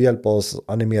kan du hjälpa oss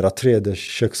animera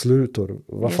 3D-kökslutor.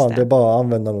 Vad fan, det är bara att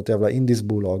använda något jävla indiskt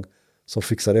bolag som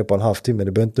fixar det på en halvtimme.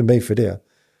 Det behöver inte mig för det.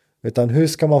 Utan hur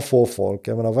ska man få folk?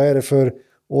 Jag menar, vad är det för,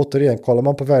 återigen, kollar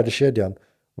man på värdekedjan,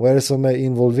 vad är det som är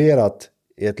involverat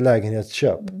i ett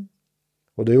lägenhetsköp?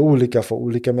 Och det är olika för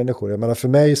olika människor. Jag menar, för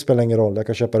mig spelar ingen roll, jag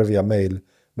kan köpa det via mail.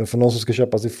 Men för någon som ska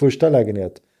köpa sin första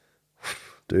lägenhet,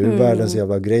 det är ju världens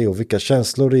jävla grej. Och vilka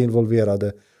känslor är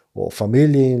involverade. Och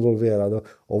familj är involverade.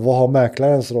 Och vad har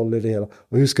mäklarens roll i det hela?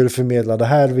 Och hur ska du förmedla det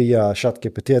här via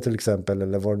ChatGPT till exempel?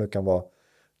 Eller vad det nu kan vara.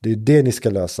 Det är det ni ska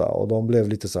lösa. Och de blev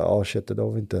lite så här, shit, det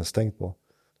har vi inte ens tänkt på.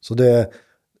 Så det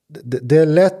är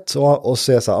lätt att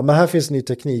säga så här, men här finns ny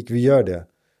teknik, vi gör det.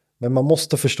 Men man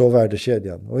måste förstå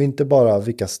värdekedjan. Och inte bara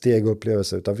vilka steg och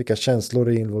upplevelser, utan vilka känslor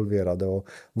är involverade. Och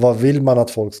vad vill man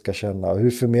att folk ska känna?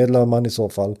 Hur förmedlar man i så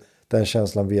fall den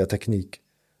känslan via teknik?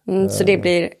 Så det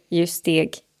blir ju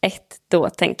steg 1 då,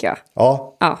 tänker jag.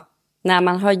 Ja. När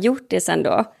man har gjort det sen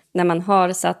då, när man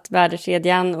har satt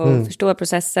värdekedjan och förstår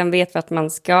processen, vet vart man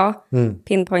ska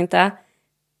pinpointa.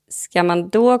 Ska man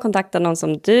då kontakta någon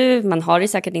som du? Man har det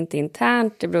säkert inte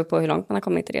internt. Det beror på hur långt man har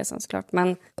kommit i resan såklart.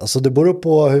 Men... Alltså det beror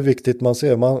på hur viktigt man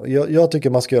ser. Jag tycker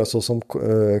man ska göra så som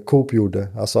Coop gjorde.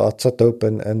 Alltså att sätta upp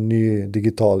en ny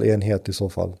digital enhet i så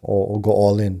fall. Och gå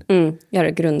all in. Göra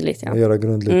det grundligt, ja. Göra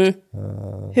grundligt.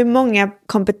 Hur många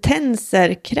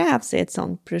kompetenser krävs i ett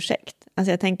sånt projekt?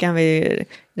 Alltså jag tänker att vi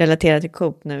relaterar till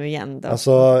Coop nu igen då.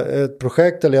 Alltså ett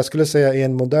projekt, eller jag skulle säga i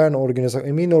en modern organisation.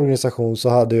 I min organisation så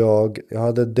hade jag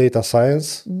hade data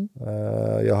science.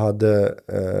 Jag hade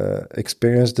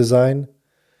experience design.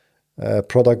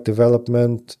 Product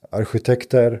development.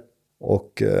 Arkitekter.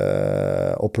 Och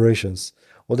operations.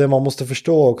 Och det man måste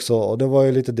förstå också, och det var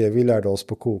ju lite det vi lärde oss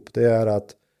på Coop. Det är att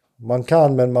man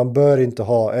kan, men man bör inte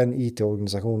ha en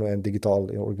IT-organisation och en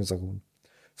digital organisation.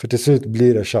 För till slut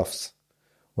blir det tjafs.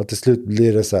 Och till slut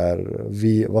blir det så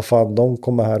här, vad fan, de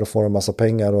kommer här och får en massa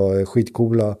pengar och är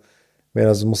skitcoola.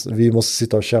 Medan vi måste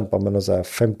sitta och kämpa med något så här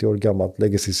 50 år gammalt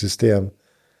legacy-system.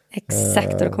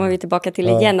 Exakt, och då kommer vi tillbaka till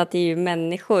igen att det är ju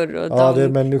människor. Och det är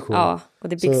människor. Ja, och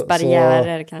det byggs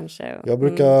barriärer kanske. Jag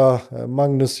brukar,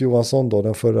 Magnus Johansson då,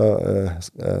 den förra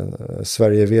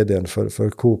Sverige-vdn för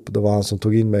Coop, det var han som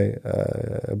tog in mig.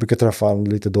 Jag brukar träffa han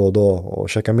lite då och då och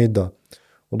käka middag.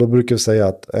 Och då brukar jag säga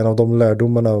att en av de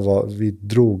lärdomarna vi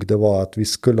drog, det var att vi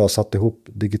skulle ha satt ihop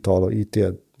digital och IT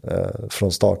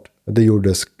från start. Det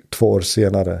gjordes 2 år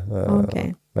senare.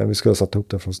 Okay. Men vi skulle ha satt ihop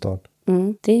det från start.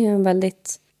 Det är ju en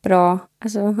väldigt bra,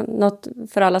 alltså något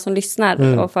för alla som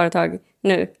lyssnar och företag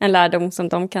nu. En lärdom som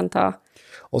de kan ta.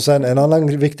 Och sen en annan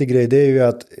viktig grej, det är ju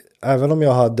att även om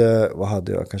jag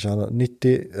hade, kanske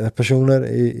 90 personer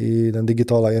i den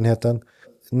digitala enheten.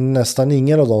 Nästan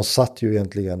ingen av dem satt ju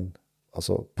egentligen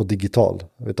alltså på digital,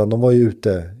 utan de var ju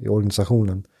ute i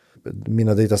organisationen.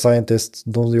 Mina data scientists,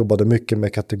 de jobbade mycket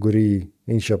med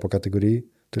inköp och kategori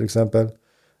till exempel.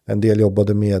 En del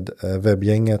jobbade med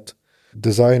webbgänget.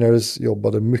 Designers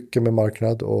jobbade mycket med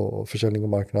marknad och försäljning och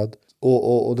marknad.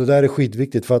 Och det där är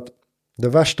skitviktigt, för att det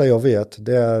värsta jag vet,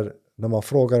 det är när man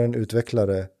frågar en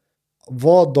utvecklare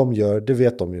vad de gör, det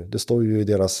vet de ju. Det står ju i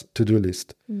deras to-do-list.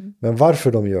 Men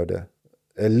varför de gör det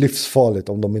är livsfarligt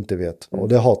om de inte vet. Och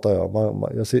det hatar jag.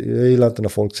 Jag gillar inte när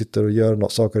folk sitter och gör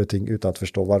saker och ting utan att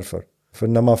förstå varför. För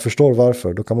när man förstår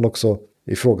varför, då kan man också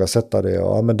ifrågasätta det.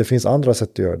 Och, men det finns andra sätt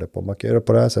att göra det på. Man kan göra det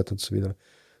på det här sättet och så vidare.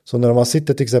 Så när man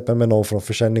sitter till exempel med någon från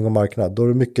försäljning och marknad, då är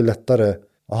det mycket lättare.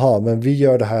 Men vi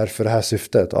gör det här för det här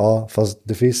syftet. Ja, fast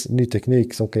det finns ny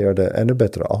teknik som kan göra det ännu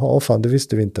bättre. Fan, det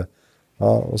visste vi inte.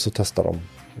 Ja, och så testar de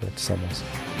det tillsammans.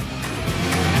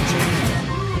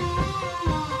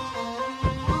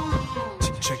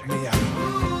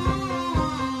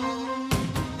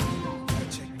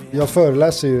 Jag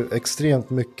föreläser ju extremt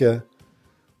mycket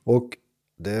och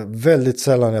det är väldigt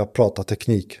sällan jag pratar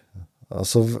teknik.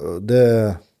 Alltså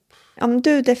det... Om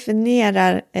du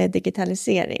definierar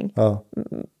digitalisering,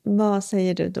 vad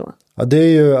säger du då? Ja, det är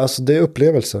ju det är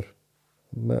upplevelser.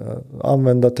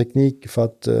 Använda teknik för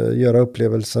att göra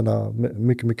upplevelserna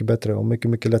mycket, mycket bättre och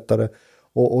mycket, mycket lättare.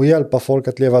 och hjälpa folk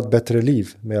att leva ett bättre liv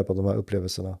med hjälp av de här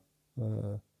upplevelserna.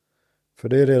 För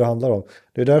det är det handlar om.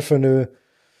 Det är därför nu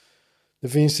det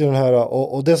finns ju den här,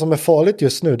 och det som är farligt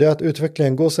just nu det är att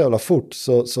utvecklingen går så jävla fort.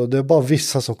 Så det är bara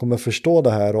vissa som kommer förstå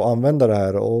det här och använda det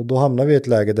här. Och då hamnar vi i ett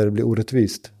läge där det blir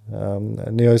orättvist.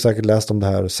 Ni har ju säkert läst om det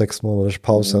här 6 månaders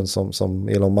pausen som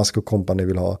Elon Musk och company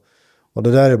vill ha. Och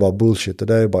det där är bara bullshit. Det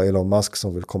där är bara Elon Musk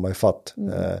som vill komma i fatt.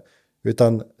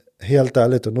 Utan helt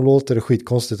ärligt, och nu låter det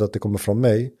skitkonstigt att det kommer från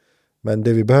mig. Men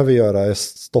det vi behöver göra är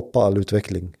stoppa all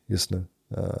utveckling just nu.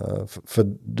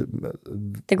 För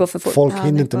det går för fort. Folk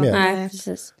hinner inte med. Nej,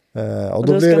 precis. Och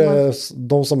då blir det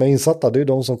de som är insatta, det är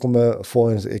de som kommer få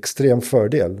en extrem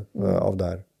fördel av det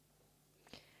här.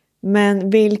 Men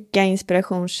vilka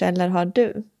inspirationskällor har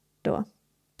du då?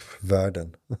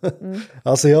 Världen.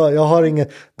 Alltså jag har ingen,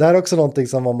 det här är också någonting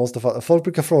som man måste, folk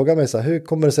brukar fråga mig så här, hur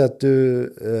kommer det sig att du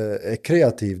är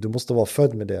kreativ? Du måste vara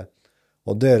född med det.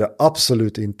 Och det är det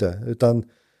absolut inte. Utan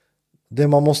det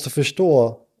man måste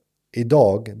förstå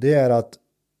idag, det är att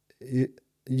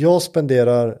jag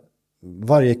spenderar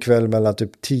varje kväll mellan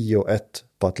typ 10 och 1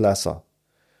 på att läsa.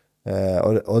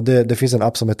 Och det finns en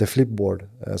app som heter Flipboard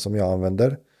som jag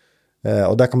använder.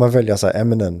 Och där kan man välja så här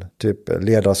ämnen, typ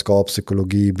ledarskap,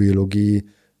 psykologi, biologi,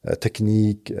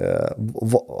 teknik,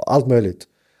 allt möjligt.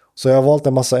 Så jag har valt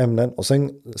en massa ämnen och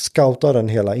sen scoutar den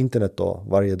hela internet då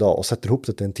varje dag och sätter ihop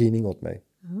det till en tidning åt mig.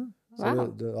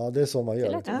 Wow. Det är så man gör.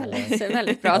 Det låter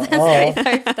väldigt bra.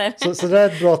 Så det är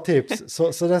ett bra tips.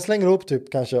 Så den slänger ihop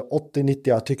typ kanske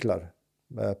 80-90 artiklar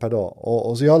per dag.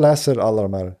 Och så jag läser alla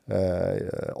de här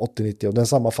 80-90 och den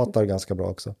sammanfattar ganska bra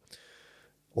också.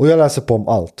 Och jag läser på om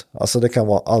allt. Alltså det kan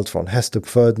vara allt från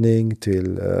hästuppfödning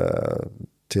till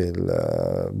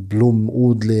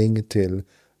blomodling, till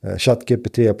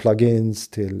ChatGPT, plugins,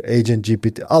 till Agent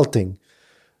GPT, allting.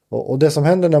 Och det som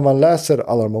händer när man läser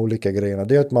alla de olika grejerna,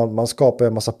 det är att man skapar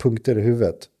en massa punkter i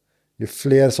huvudet. Ju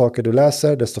fler saker du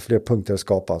läser, desto fler punkter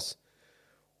skapas.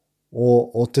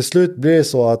 Och till slut blir det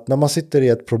så att när man sitter i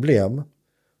ett problem,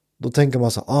 då tänker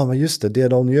man så, men just det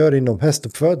de gör inom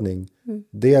hästuppfödning,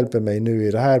 det hjälper mig nu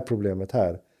i det här problemet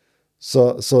här.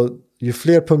 Så ju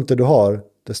fler punkter du har,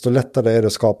 desto lättare är det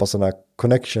att skapa sådana här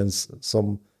connections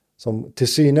som till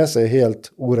synes är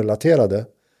helt orelaterade,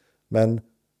 men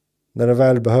när det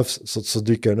väl behövs så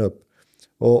dyker den upp.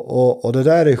 Och det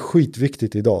där är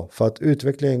skitviktigt idag, för att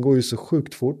utvecklingen går ju så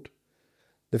sjukt fort.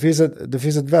 Det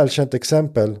finns ett välkänt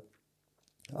exempel.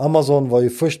 Amazon var ju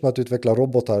först med att utveckla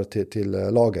robotar till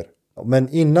lager. Men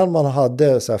innan man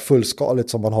hade så här fullskaligt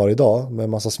som man har idag, med en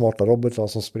massa smarta robotar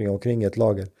som springer omkring i ett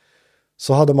lager,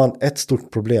 så hade man ett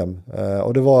stort problem.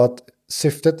 Och det var att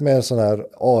syftet med en sån här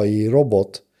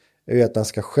AI-robot är att den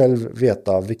ska själv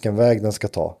veta vilken väg den ska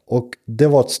ta. Och det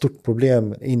var ett stort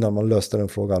problem innan man löste den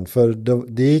frågan. För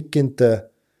det gick inte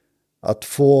att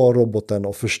få roboten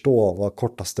att förstå vad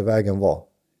kortaste vägen var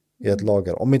i ett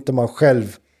lager. Om inte man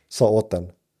själv sa åt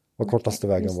den vad kortaste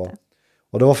vägen var.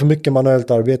 Och det var för mycket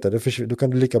manuellt arbete. Då kan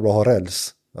du lika bra ha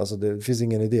räls. Alltså det finns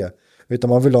ingen idé. Utan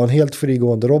man vill ha en helt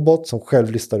frigående robot som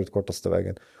själv listar ut kortaste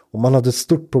vägen. Och man hade ett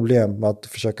stort problem med att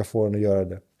försöka få den att göra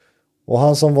det. Och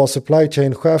han som var supply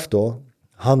chain chef då,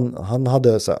 han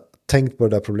hade så här, tänkt på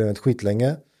det där problemet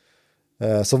skitlänge.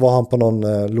 Så var han på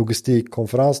någon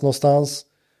logistikkonferens någonstans.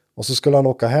 Och så skulle han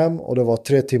åka hem och det var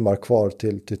 3 timmar kvar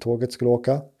till tåget skulle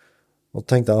åka. Och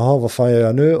tänkte han, vad fan gör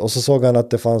jag nu? Och så såg han att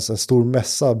det fanns en stor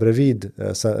mässa bredvid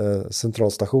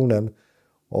centralstationen.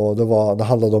 Och det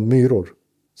handlade om myror.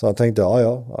 Så han tänkte,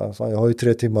 fan, jag har ju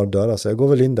 3 timmar att döda så jag går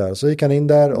väl in där. Så gick han in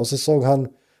där och så såg han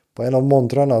på en av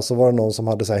montrarna så var det någon som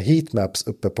hade så här heatmaps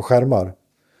uppe på skärmar.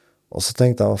 Och så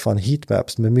tänkte han, vad fan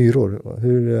heatmaps med myror?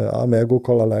 Men jag går och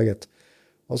kollar läget.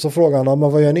 Och så frågade han,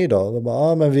 men vad gör ni då? De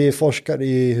bara, men vi forskar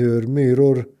i hur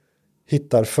myror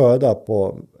hittar föda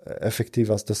på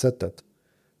effektivaste sättet.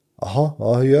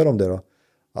 Jaha, hur gör de det då?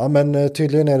 Ja, men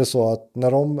tydligen är det så att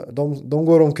när de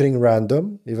går omkring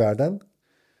random i världen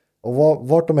och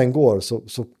vart de än går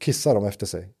så kissar de efter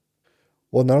sig.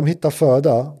 Och när de hittar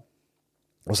föda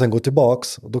och sen går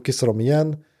tillbaks och då kissar de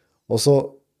igen. Och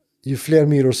så ju fler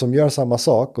myror som gör samma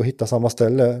sak och hittar samma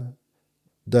ställe,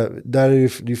 där är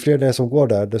ju fler det som går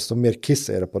där, desto mer kiss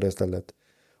är det på det stället.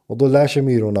 Och då lär sig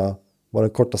myrorna vad den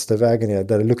kortaste vägen är,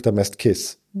 där det luktar mest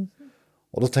kiss.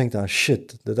 Och då tänkte han,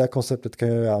 shit, det där konceptet kan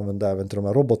jag använda även till de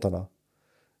här robotarna.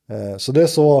 Så det är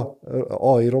så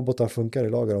AI-robotar funkar i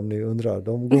lager, om ni undrar.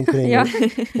 De går omkring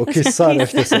och kissar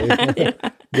efter sig.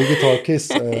 Digital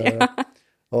kiss.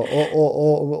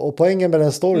 Och poängen med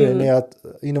den storyn är att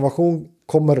innovation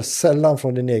kommer sällan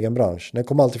från din egen bransch. Den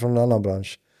kommer alltid från en annan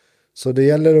bransch. Så det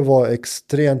gäller att vara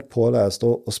extremt påläst.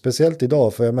 Och speciellt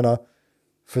idag, för jag menar,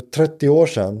 för 30 år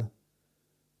sedan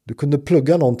Du kunde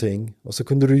plugga någonting och så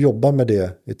kunde du jobba med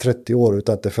det i 30 år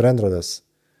utan att det förändrades.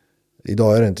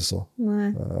 Idag är det inte så.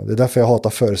 Nej. Det är därför jag hatar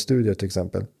förstudier till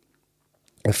exempel.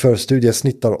 En förstudie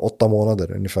snittar 8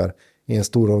 månader ungefär i en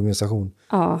stor organisation.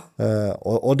 Ja.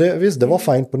 Och det, visst, det var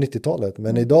fint på 90-talet.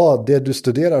 Men idag, det du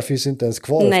studerar finns inte ens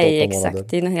kvar efter 8 månader. Nej, exakt.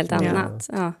 Det är något helt annat.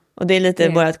 Ja. Och det är lite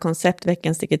vårt koncept,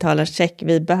 veckans digitala check.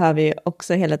 Vi behöver ju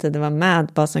också hela tiden vara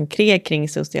med vad som kring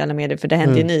sociala medier. För det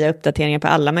händer ju nya uppdateringar på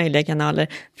alla möjliga kanaler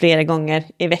flera gånger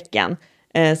i veckan.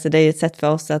 Så det är ett sätt för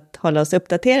oss att hålla oss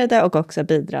uppdaterade och också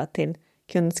bidra till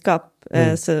kunskap.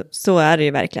 Så är det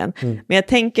ju verkligen. Men jag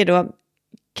tänker då,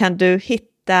 kan du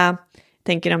hitta,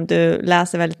 tänker om du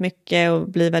läser väldigt mycket och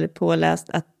blir väldigt påläst,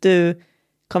 att du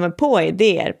kommer på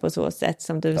idéer på så sätt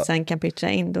som du sen kan pitcha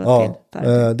in då till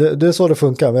företag? Det är så det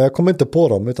funkar, men jag kommer inte på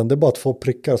dem, utan det är bara 2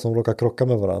 prickar som råkar krocka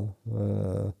med varandra.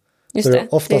 Just så det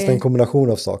är oftast en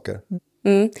kombination av saker.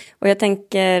 Och jag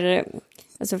tänker,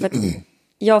 alltså för att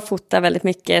jag fotar väldigt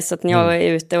mycket, så att när jag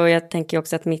är ute, och jag tänker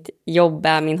också att mitt jobb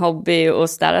är min hobby och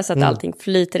sådär, så att allting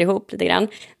flyter ihop lite grann.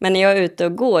 Men när jag är ute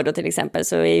och går då till exempel,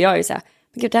 så är jag ju så här,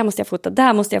 men gud, där måste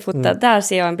jag fota, där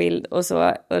ser jag en bild och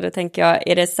så. Och då tänker jag,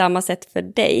 är det samma sätt för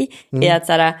dig? I att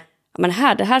så här, men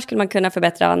det här skulle man kunna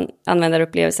förbättra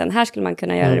användarupplevelsen, här skulle man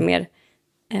kunna göra det mer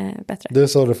bättre. Det är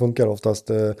så det funkar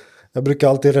oftast. Jag brukar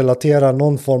alltid relatera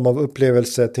någon form av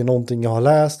upplevelse till någonting jag har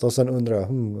läst, och sen undrar jag,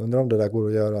 undrar om det där går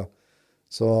att göra.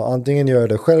 Så antingen gör jag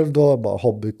det själv då, bara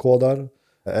hobbykodar,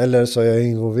 eller så är jag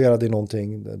involverad i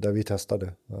någonting där vi testar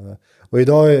det. Och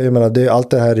idag, jag menar,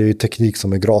 allt det här är ju teknik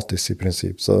som är gratis i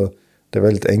princip. Så det är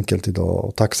väldigt enkelt idag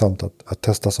och tacksamt att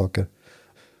testa saker.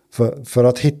 För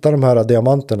att hitta de här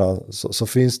diamanterna så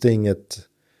finns det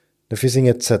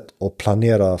inget sätt att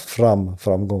planera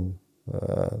framgång.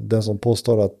 Den som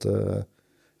påstår att,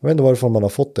 jag vet inte varifrån man har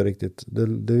fått det riktigt.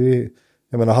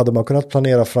 Jag menar, hade man kunnat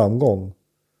planera framgång,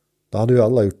 då hade ju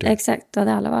alla gjort det. Exakt, då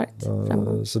hade alla varit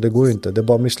framgång. Så det går ju inte. Det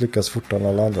bara misslyckas fortare än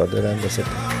alla andra. Det är det enda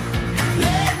sättet.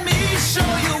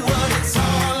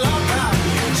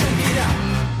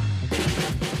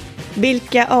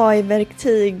 Vilka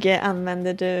AI-verktyg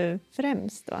använder du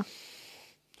främst då?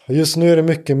 Just nu är det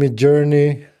mycket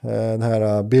Midjourney, den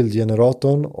här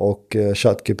bildgeneratorn, och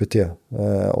ChatGPT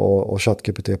och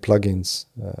ChatGPT-plugins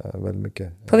väldigt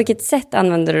mycket. På vilket sätt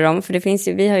använder du dem? För det finns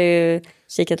ju, vi har ju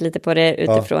kikat lite på det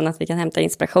utifrån att vi kan hämta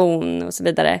inspiration och så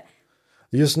vidare.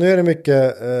 Just nu är det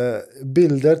mycket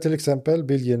bilder till exempel,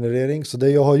 bildgenerering. Så det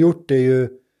jag har gjort det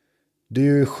är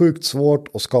ju sjukt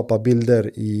svårt att skapa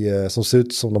bilder som ser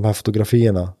ut som de här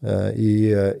fotografierna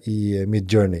i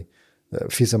Midjourney.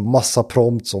 Det finns en massa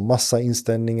prompts och massa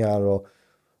inställningar.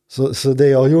 Så det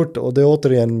jag har gjort, och det är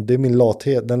återigen, det är min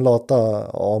lathet, den lata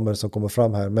Amer som kommer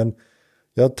fram här. Men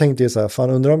jag tänkte ju så här, fan,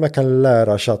 undrar om jag kan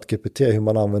lära ChatGPT hur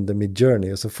man använder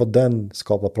Midjourney, och så får den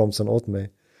skapa promptsen åt mig.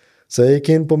 Så jag gick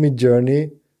in på Midjourney,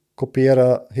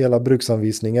 kopiera hela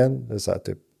bruksanvisningen, det är så här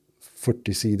typ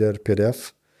 40 sidor pdf.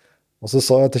 Och så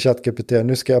sa jag till ChatGPT,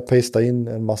 nu ska jag pasta in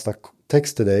en massa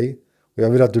text till dig, och jag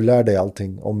vill att du lär dig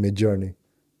allting om Midjourney.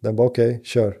 Den bara okej,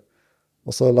 kör.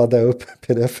 Och så laddade jag upp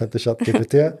pdf till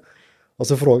ChatGPT. Och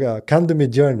så frågade jag, kan du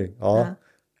Midjourney? Ja.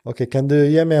 Okej, kan du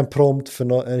ge mig en prompt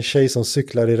för en tjej som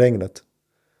cyklar i regnet?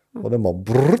 Och den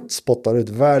bara spottar ut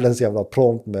världens jävla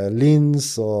prompt med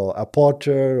lins och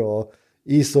aperture och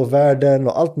ISO-värden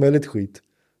och allt möjligt skit.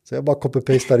 Så jag bara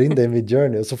copy-pastar in det i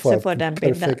Midjourney och så får jag en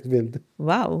perfekt bild.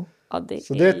 Wow. Ja,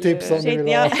 så det är ett tips om du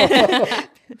vill ha.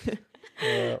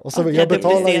 Och så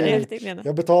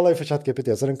jag betalar ju för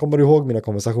ChatGPT, så den kommer ihåg mina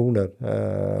konversationer.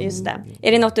 Just det.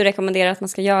 Är det något du rekommenderar att man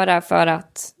ska göra för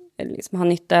att liksom ha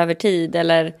nytta över tid,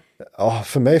 eller? Ja,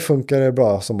 för mig funkar det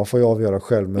bra, så man får ju avgöra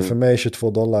själv. Men för mig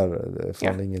 $22 är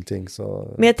fan ingenting.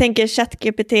 Så. Men jag tänker,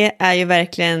 ChatGPT är ju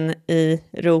verkligen i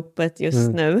ropet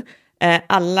just nu.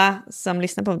 Alla som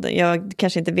lyssnar på det, jag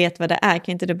kanske inte vet vad det är.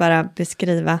 Kan inte du bara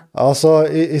beskriva? Alltså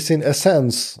i sin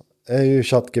essens är ju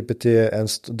ChatGPT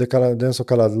en så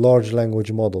kallad large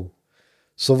language model.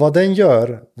 Så vad den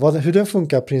gör, hur den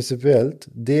funkar principiellt,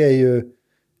 det är ju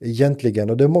egentligen,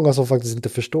 och det är många som faktiskt inte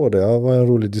förstår det. Det var en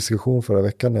rolig diskussion förra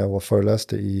veckan när jag var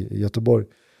föreläste i Göteborg.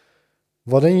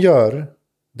 Vad den gör,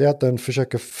 det är att den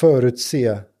försöker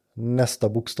förutse nästa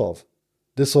bokstav.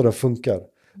 Det är så den funkar.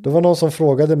 Det var någon som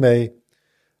frågade mig,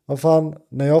 vad fan,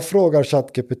 när jag frågar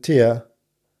ChatGPT,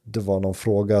 det var någon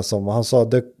fråga som han sa,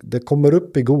 det kommer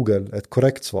upp i Google ett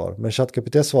korrekt svar, men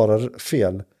ChatGPT svarar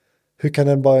fel. Hur kan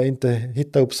den bara inte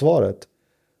hitta upp svaret?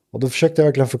 Och då försökte jag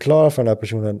verkligen förklara för den här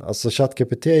personen, alltså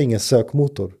ChatGPT är ingen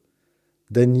sökmotor.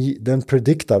 Den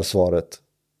prediktar svaret.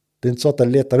 Det är inte så att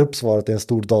den letar upp svaret i en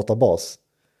stor databas,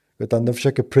 utan den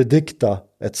försöker predikta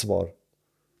ett svar.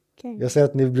 Okay. Jag säger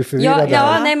att ni blir förvirrade.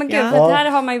 Ja, nej men gud, Ja. för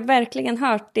här har man ju verkligen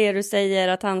hört det du säger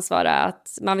att han svarar,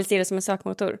 att man vill se det som en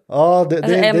sökmotor. Ja, det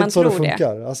Alltså, är inte man så det tror det.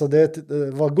 funkar. Alltså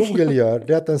vad Google gör,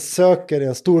 det är att den söker i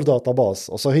en stor databas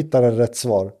och så hittar den rätt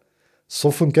svar.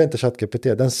 Så funkar inte ChatGPT.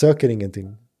 Den söker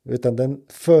ingenting, utan den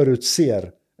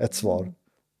förutser ett svar.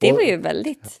 Det Och var ju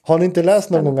väldigt... har ni inte läst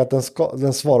någon gång att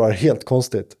den svarar helt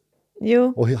konstigt?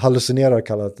 Jo, Och hallucinerar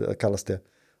kallas det.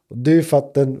 Och det är ju för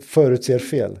att den förutser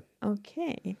fel.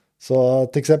 okej. Så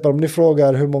till exempel om ni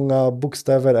frågar hur många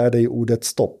bokstäver är det i ordet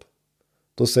stopp.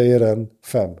 Då säger den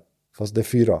 5. Fast det är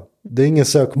 4. Det är ingen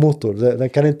sökmotor. Den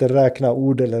kan inte räkna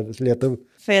ord eller leta upp.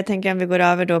 För jag tänker om vi går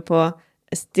över då på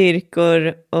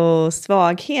styrkor och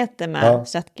svagheter med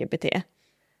ChatGPT.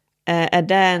 Är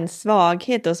det en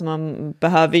svaghet då som man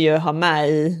behöver ju ha med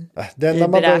i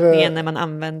beräkningen när man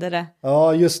använder det?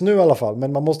 Ja, just nu i alla fall.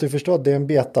 Men man måste ju förstå att det är en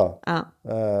beta.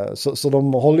 Ja. Så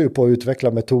de håller ju på att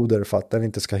utveckla metoder för att den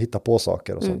inte ska hitta på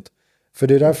saker och sånt. För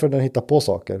det är därför den hittar på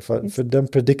saker. För den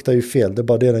prediktar ju fel. Det är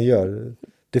bara det den gör.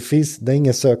 Det är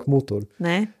ingen sökmotor.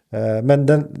 Nej.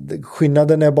 Men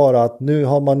skillnaden är bara att nu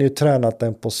har man ju tränat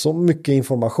den på så mycket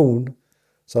information.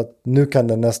 Så att nu kan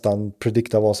den nästan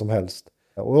predikta vad som helst.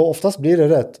 Och oftast blir det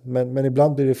rätt, men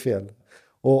ibland blir det fel.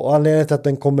 Och anledningen till att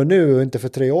den kommer nu och inte för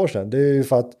 3 år sedan, det är ju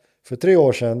för att för 3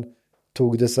 år sedan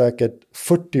tog det säkert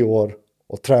 40 år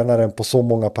att träna den på så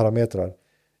många parametrar.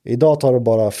 Idag tar det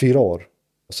bara 4 år.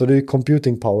 Så det är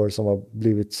computing power som har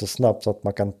blivit så snabbt så att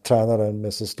man kan träna den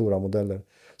med så stora modeller.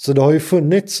 Så det har ju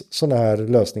funnits sådana här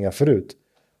lösningar förut.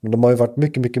 Men de har ju varit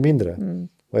mycket, mycket mindre.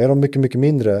 Och är de mycket, mycket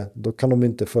mindre, då kan de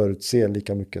inte förutse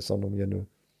lika mycket som de gör nu.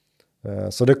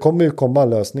 Så det kommer ju komma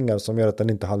lösningar som gör att den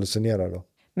inte hallucinerar då.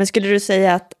 Men skulle du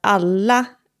säga att alla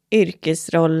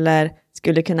yrkesroller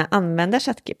skulle kunna använda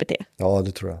ChatGPT? Ja,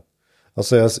 det tror jag.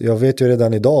 Alltså jag vet ju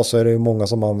redan idag så är det ju många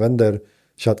som använder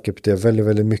ChatGPT väldigt,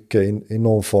 väldigt mycket i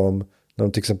någon form när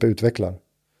de till exempel utvecklar.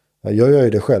 Jag gör ju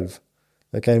det själv.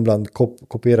 Jag kan ibland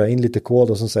kopiera in lite kod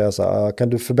och så säga så här, kan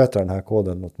du förbättra den här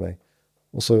koden åt mig?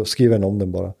 Och så skriver jag om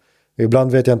den bara.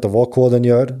 Ibland vet jag inte vad koden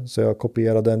gör, så jag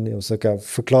kopierar den och så kan jag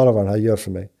förklara vad den här gör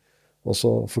för mig. Och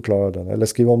så förklarar den. Eller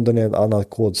skriva om den i ett annat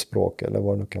kodspråk eller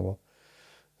vad det nu kan vara.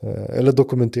 Eller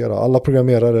dokumentera. Alla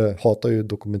programmerare hatar ju att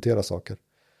dokumentera saker.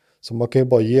 Så man kan ju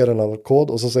bara ge den en kod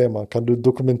och så säger man, kan du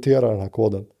dokumentera den här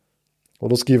koden? Och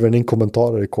då skriver den in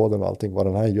kommentarer i koden och allting, vad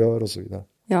den här gör och så vidare.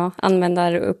 Ja,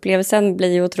 användarupplevelsen blir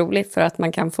ju otrolig för att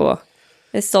man kan få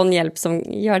en sån hjälp som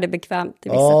gör det bekvämt i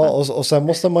vissa fall. Och sen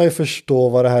måste man ju förstå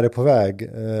vad det här är på väg.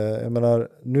 Jag menar,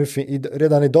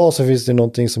 redan idag så finns det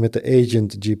någonting som heter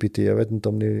Agent-GPT. Jag vet inte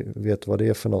om ni vet vad det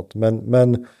är för något.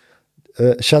 Men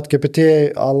ChatGPT,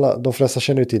 de flesta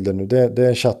känner ju till det nu. Det är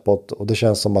en chatbot och det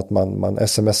känns som att man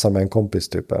smsar med en kompis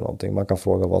typ eller någonting. Man kan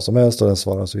fråga vad som helst och den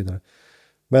svarar och så vidare.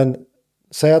 Men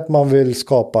säg att man vill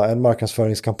skapa en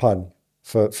marknadsföringskampanj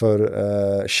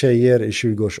för tjejer i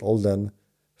 20-årsåldern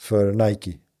för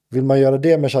Nike. Vill man göra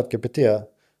det med ChatGPT,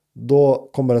 då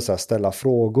kommer den så här ställa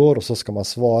frågor och så ska man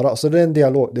svara. Så det är en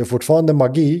dialog. Det är fortfarande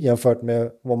magi jämfört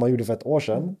med vad man gjorde för ett år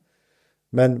sedan.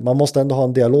 Men man måste ändå ha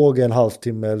en dialog i en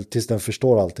halvtimme tills den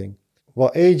förstår allting.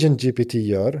 Vad Agent GPT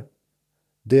gör,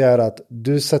 det är att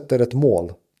du sätter ett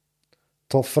mål.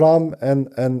 Ta fram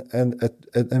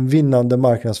en vinnande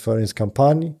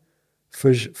marknadsföringskampanj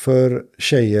för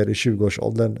tjejer i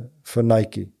 20-årsåldern för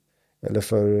Nike. Eller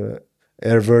för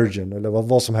Air Virgin eller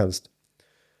vad som helst.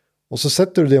 Och så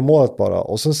sätter du det målet bara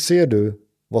och så ser du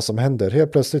vad som händer.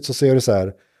 Helt plötsligt så ser du så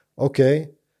här, okej,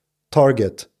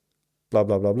 target, bla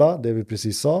bla bla bla, det vi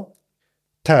precis sa.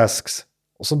 Tasks,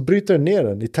 och så bryter den ner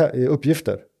den i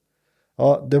uppgifter.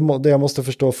 Ja, det jag måste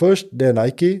förstå först, det är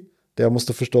Nike. Det jag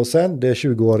måste förstå sen, det är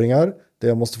 20-åringar. Det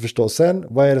jag måste förstå sen,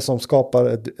 vad är det som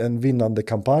skapar en vinnande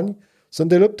kampanj. Sen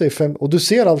delar upp det i 5, och du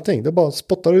ser allting. Det bara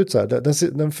spottar ut så här.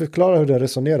 Den förklarar hur den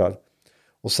resonerar.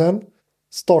 Och sen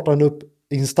startar den upp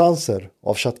instanser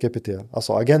av ChatGPT,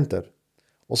 alltså agenter.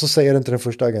 Och så säger den till den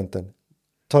första agenten,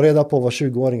 ta reda på vad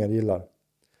 20-åringar gillar.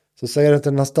 Så säger den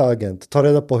till nästa agent, ta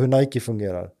reda på hur Nike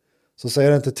fungerar. Så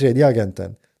säger den till tredje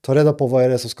agenten, ta reda på vad är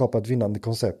det som skapar ett vinnande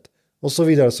koncept. Och så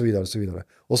vidare, så vidare, så vidare.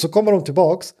 Och så kommer de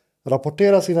tillbaks,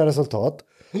 rapporterar sina resultat.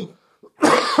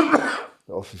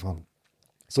 Fy fan.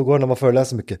 Så går det när man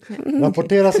föreläser mycket.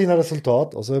 Rapportera sina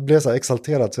resultat. Och så blir jag så här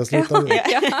exalterad. Så jag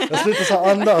slutar så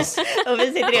här andas. Och vi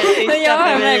sitter helt tysta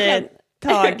för vi är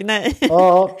tagna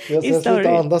jag slutar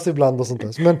andas ibland och sånt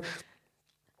där.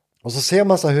 Och så ser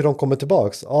man så här hur de kommer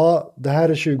tillbaks. Ja, det här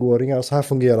är 20-åringar. Så här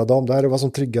fungerar de. Det här är vad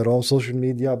som triggar dem. Social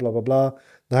media, bla bla bla.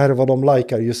 Det här är vad de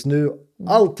likar just nu.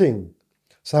 Allting.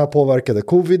 Så här påverkade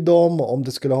covid dem. Om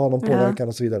det skulle ha någon påverkan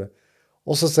och så vidare.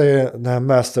 Och så säger den här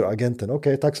masteragenten,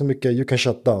 okej, tack så mycket, you can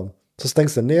shut down. Så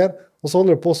stängs den ner och så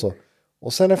håller det på så.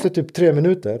 Och sen efter typ 3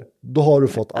 minuter, då har du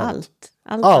fått allt.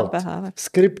 Allt man behöver.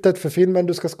 Skriptet för filmen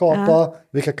du ska skapa,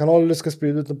 vilka kanaler du ska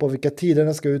sprida ut den på, vilka tider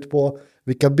den ska ut på,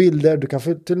 vilka bilder, du kan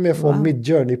till och med få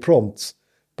mid-journey prompts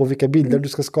på vilka bilder du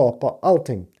ska skapa,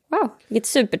 allting. Wow, vilket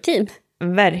superteam.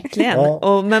 Verkligen.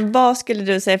 Men vad skulle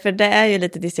du säga, för det är ju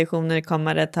lite diskussioner,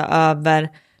 kommer det ta över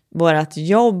vårat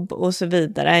jobb och så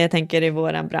vidare, jag tänker i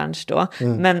våran bransch då.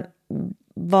 Men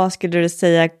vad skulle du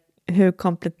säga, hur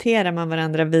kompletterar man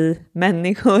varandra, vi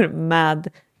människor, med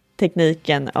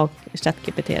tekniken och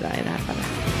ChatGPT i det här fallet?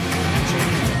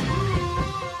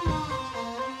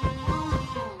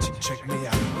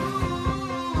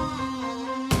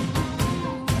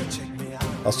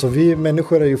 Alltså vi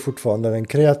människor är ju fortfarande den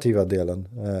kreativa delen.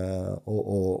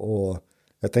 Och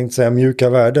jag tänkte säga mjuka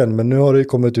värden, men nu har det ju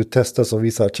kommit ut tester som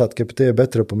visar att ChatGPT är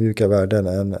bättre på mjuka värden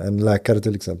än läkare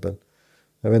till exempel.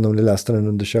 Jag vet inte om ni läste den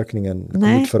undersökningen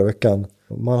ut förra veckan.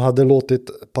 Man hade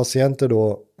låtit patienter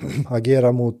då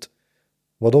agera mot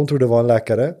vad de trodde var en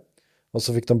läkare. Och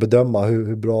så fick de bedöma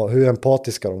hur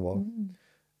empatiska de var.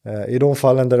 I de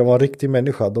fallen där det var en riktig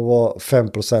människa, då var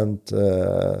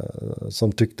 5%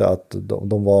 som tyckte att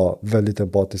de var väldigt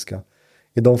empatiska.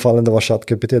 I de fallen det var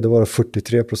ChatGPT, då var det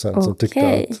 43% som tyckte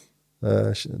att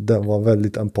den var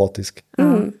väldigt empatisk.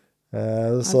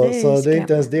 Så det är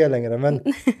inte ens det längre. Men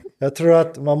jag tror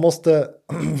att man måste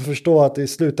förstå att i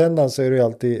slutändan så är det ju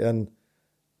alltid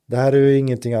det här är ju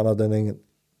ingenting annat än en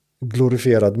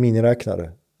glorifierad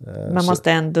miniräknare. Man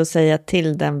måste ändå säga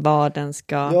till den vad den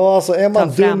ska alltså är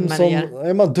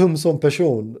man dum som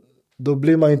person, då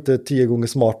blir man inte 10 gånger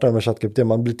smartare med ChatGPT,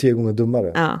 man blir 10 gånger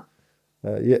dummare.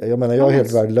 Jag menar, jag är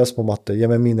helt värdelös på matte, ge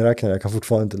mig miniräknare, jag kan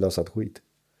fortfarande inte lösa ett skit.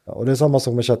 Och det är samma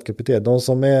sak med ChatGPT, de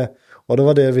som är, och det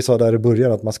var det vi sa där i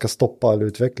början, att man ska stoppa all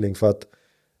utveckling, för att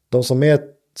de som är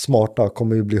smarta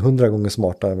kommer ju bli 100 gånger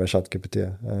smartare med ChatGPT,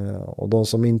 och de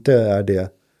som inte är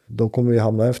det, de kommer ju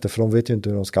hamna efter, för de vet ju inte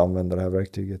hur de ska använda det här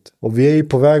verktyget. Och vi är ju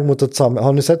på väg mot ett samhälle.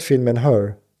 Har ni sett filmen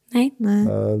Her? Nej.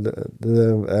 Det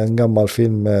är en gammal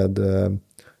film med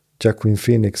Joaquin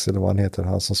Phoenix, eller vad han heter,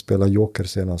 han som spelar Joker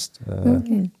senast.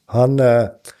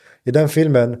 I den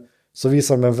filmen så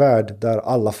visar de en värld där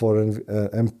alla får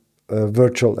en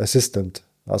virtual assistant.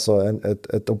 Alltså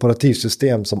ett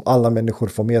operativsystem som alla människor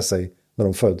får med sig när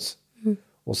de föds.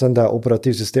 Och sen det här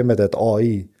operativsystemet är ett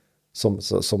AI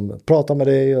som pratar med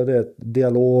dig, och det är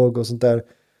dialog och sånt där.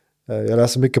 Jag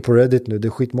läser mycket på Reddit nu. Det är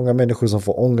skitmånga människor som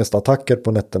får ångestattacker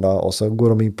på nätterna, och så går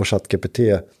de in på ChatGPT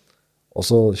och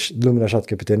så lugnar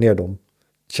ChatGPT ner dem.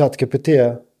 ChatGPT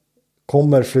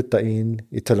kommer flytta in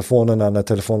i telefonerna när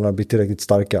telefonerna blir tillräckligt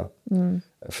starka.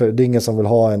 För det är ingen som vill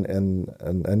ha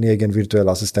en egen virtuell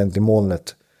assistent i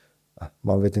molnet.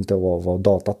 Man vet inte vad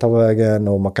data tar vägen,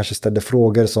 och man kanske ställer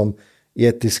frågor som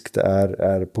etiskt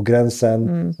är på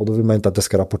gränsen, och då vill man inte att det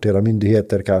ska rapportera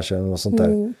myndigheter kanske, eller något sånt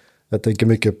där. Jag tänker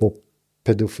mycket på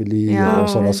pedofili och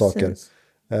sådana saker.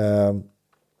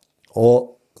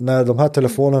 Och när de här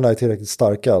telefonerna är tillräckligt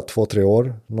starka, 2-3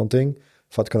 år någonting,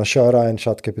 för att kunna köra en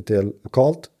ChatGPT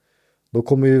lokalt, då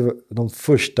kommer ju de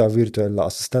första virtuella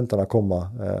assistenterna komma,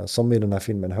 som i den här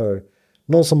filmen Her.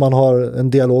 Någon som man har en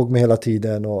dialog med hela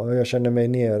tiden, och jag känner mig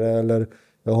nere, eller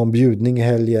jag har en bjudning i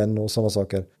helgen och sådana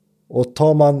saker. Och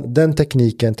tar man den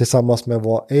tekniken tillsammans med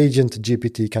vad Agent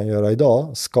GPT kan göra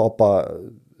idag, skapa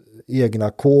egna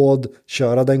kod,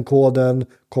 köra den koden,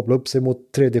 koppla upp sig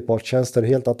mot tredjepartstjänster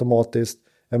helt automatiskt.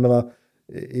 Jag menar,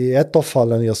 i ett av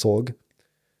fallen jag såg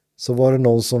så var det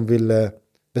någon som ville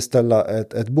beställa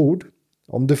ett bord.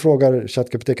 Om du frågar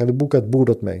ChatGPT, kan du boka ett bord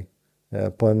åt mig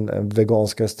på en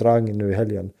vegansk restaurang nu i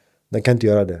helgen? Den kan inte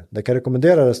göra det. Den kan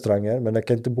rekommendera restauranger, men den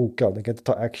kan inte boka, den kan inte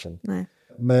ta action. Nej.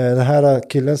 Men den här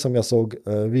killen som jag såg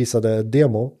visade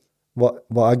demo.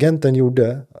 Vad agenten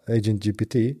gjorde, Agent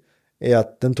GPT, är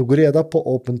att den tog reda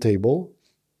på OpenTable.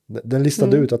 Den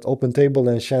listade ut att OpenTable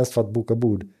är en tjänst för att boka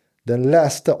bord. Den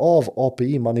läste av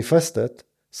API-manifestet,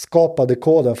 skapade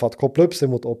koden för att koppla upp sig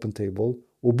mot OpenTable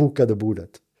och bokade bordet.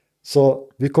 Så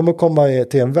vi kommer komma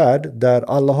till en värld där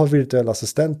alla har virtuella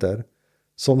assistenter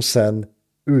som sen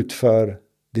utför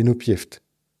din uppgift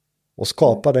och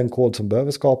skapar den kod som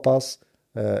behöver skapas,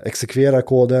 exekverar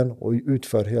koden och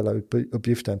utför hela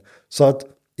uppgiften. Så att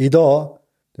idag,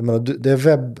 jag menar, det är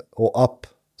webb och app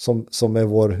som är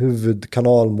vår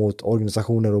huvudkanal mot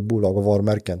organisationer och bolag och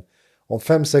varumärken. Om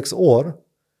 5-6 år,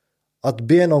 att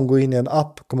be någon gå in i en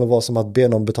app kommer vara som att be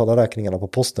någon betala räkningarna på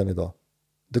posten idag.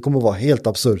 Det kommer vara helt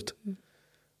absurt.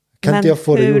 Men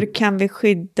hur kan vi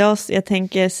skydda oss? Jag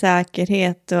tänker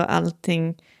säkerhet och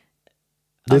allting.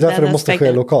 Det är därför det måste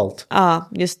ske lokalt. Ja,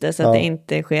 just det. Så att det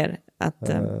inte sker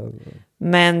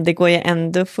Men det går ju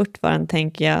ändå fortfarande,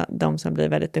 tänker jag, de som blir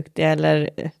väldigt duktiga eller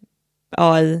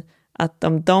AI, att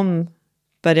om de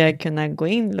börjar kunna gå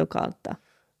in lokalt då.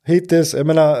 Hittills, jag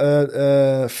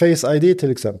menar, Face ID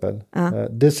till exempel,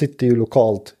 det sitter ju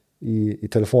lokalt i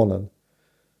telefonen.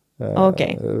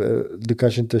 Okej. Du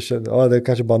kanske inte känner, det är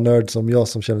kanske bara nörd som jag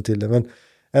som känner till det, men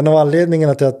en av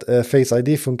anledningarna till att Face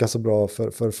ID funkar så bra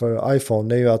för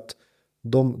iPhone är ju att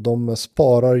de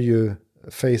sparar ju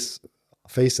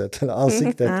facet, eller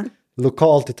ansiktet,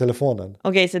 lokalt i telefonen.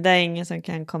 Okej, så det är ingen som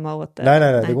kan komma åt det?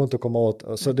 Nej, det går inte att komma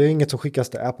åt. Så det är inget som skickas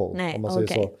till Apple, om man säger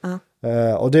så.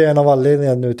 Och det är en av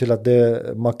anledningarna nu till att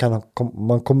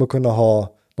man kommer kunna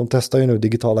ha, de testar ju nu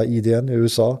digitala ID:n i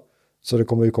USA, så det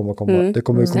kommer ju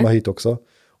komma hit också.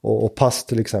 Och pass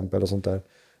till exempel och sånt där.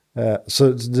 Så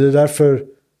det är därför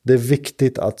det är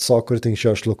viktigt att saker och ting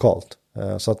körs lokalt.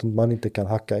 Så att man inte kan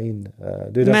hacka in.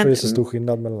 Det är därför det är så stor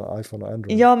skillnad mellan iPhone och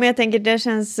Android. Ja, men jag tänker det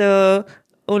känns så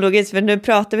ologiskt, för nu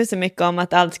pratar vi så mycket om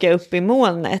att allt ska upp i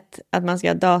molnet. Att man ska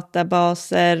ha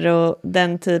databaser och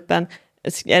den typen.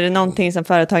 Är det någonting som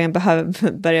företagen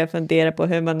behöver börja fundera på,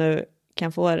 hur man nu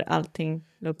kan få allting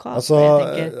lokalt? Alltså,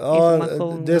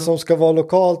 det som ska vara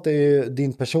lokalt är ju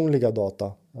din personliga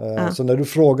data. Så när du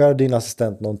frågar din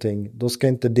assistent någonting, då ska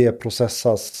inte det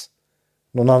processas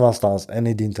någon annanstans än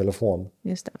i din telefon.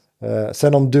 Just det.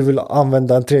 Sen om du vill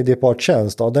använda en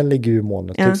tredjepartstjänst, den ligger ju i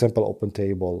molnet. Till exempel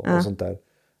OpenTable och sånt där.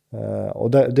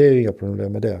 Och det är ju inga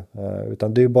problem med det.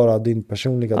 Utan det är ju bara din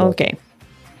personliga data. Okay.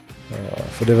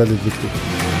 För det är väldigt viktigt.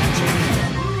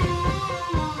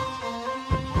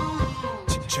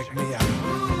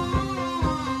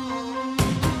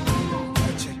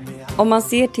 Om man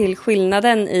ser till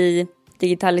skillnaden i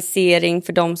digitalisering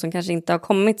för de som kanske inte har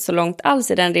kommit så långt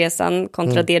alls i den resan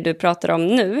kontra det du pratar om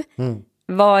nu.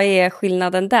 Vad är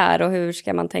skillnaden där och hur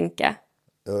ska man tänka?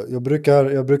 Jag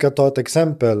brukar ta ett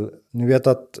exempel.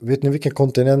 Vet ni vilken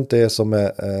kontinent det är som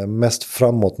är mest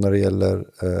framåt när det gäller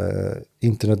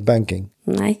internetbanking?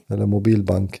 Nej. Eller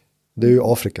mobilbank? Det är ju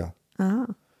Afrika.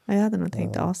 Jag hade nog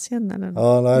tänkt Asien eller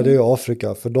något. Nej, det är ju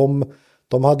Afrika. För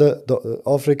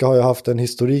Afrika har ju haft en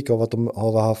historik av att de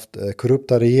har haft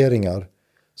korrupta regeringar.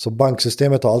 Så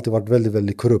banksystemet har alltid varit väldigt,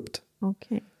 väldigt korrupt.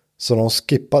 Okay. Så de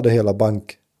skippade hela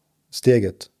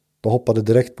banksteget. De hoppade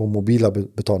direkt på mobila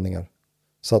betalningar.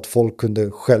 Så att folk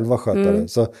kunde själva sköta det.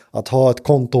 Så att ha ett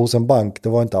konto hos en bank, det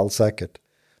var inte alls säkert.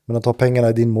 Men att ha pengarna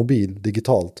i din mobil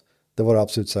digitalt, det var det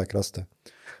absolut säkraste.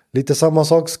 Lite samma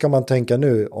sak ska man tänka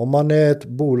nu. Om man är ett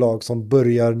bolag som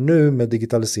börjar nu med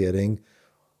digitalisering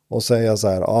och säger så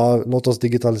här, låt oss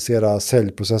digitalisera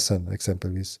säljprocessen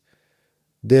exempelvis.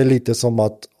 Det är lite som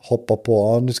att hoppa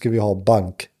på, nu ska vi ha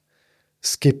bank.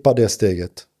 Skippa det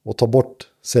steget och ta bort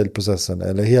säljprocessen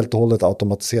eller helt och hållet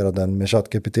automatisera den med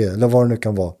ChatGPT eller vad det nu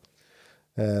kan vara.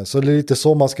 Så det är lite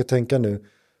så man ska tänka nu.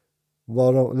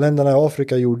 Vad länderna i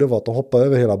Afrika gjorde var att de hoppade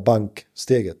över hela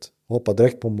banksteget och hoppade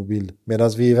direkt på mobil. Medan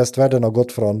vi i västvärlden har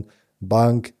gått från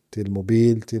bank till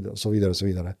mobil till och så vidare och så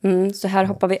vidare. Så här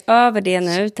hoppar vi över det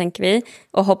nu, tänker vi,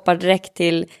 och hoppar direkt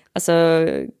till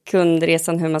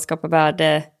kundresan, hur man skapar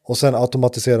värde. Och sen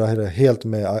automatisera det helt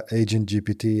med Agent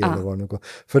GPT eller vad det nu går.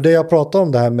 För det jag pratar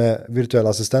om, det här med virtuella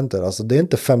assistenter, alltså det är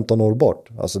inte 15 år bort.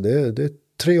 Alltså det är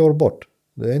 3 år bort.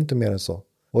 Det är inte mer än så.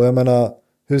 Och jag menar,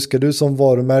 hur ska du som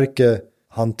varumärke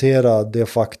hantera det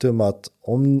faktum att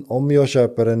om jag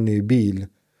köper en ny bil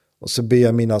och så ber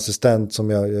jag min assistent, som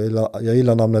jag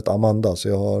gillar namnet Amanda, så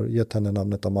jag har gett henne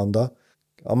namnet Amanda.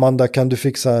 Amanda, kan du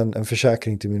fixa en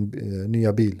försäkring till min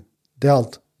nya bil? Det är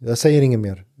allt. Jag säger inget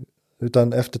mer.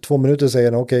 Utan efter 2 minuter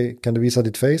säger den, okej, kan du visa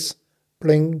ditt face?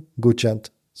 Pling, godkänt.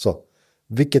 Så.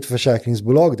 Vilket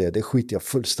försäkringsbolag det är skiter jag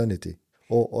fullständigt i.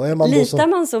 Och är man litar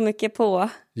man så mycket på?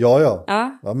 Ja.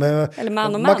 Men, eller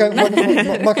man och man.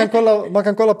 Man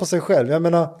kan kolla på sig själv. Jag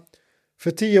menar,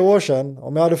 för 10 år sedan,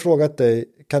 om jag hade frågat dig,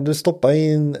 kan du stoppa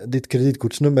in ditt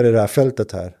kreditkortsnummer i det här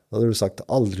fältet här? Då hade du sagt,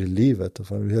 aldrig i livet.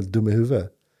 För du är helt dum i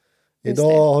huvudet.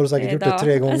 Idag har du säkert gjort det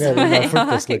 3 gånger innan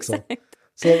frukost liksom.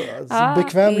 Så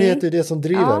bekvämlighet är det som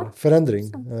driver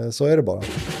förändring. Så är det bara.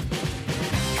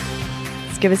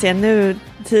 Ska vi se, nu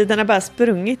tiden har bara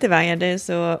sprungit iväg. Det är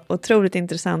så otroligt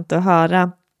intressant att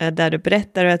höra där du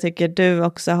berättar. Och jag tycker du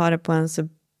också har det på en så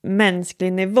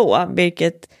mänsklig nivå.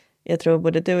 Vilket jag tror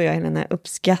både du och jag, Helena,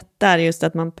 uppskattar. Just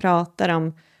att man pratar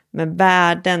om med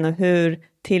värden och hur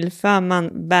tillför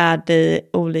man värde i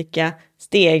olika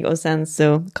steg. Och sen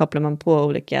så kopplar man på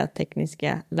olika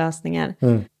tekniska lösningar.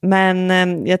 Men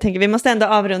jag tänker vi måste ändå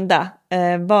avrunda.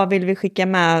 Vad vill vi skicka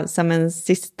med som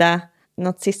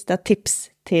något sista tips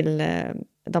till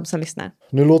de som lyssnar.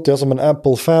 Nu låter jag som en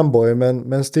Apple-fanboy,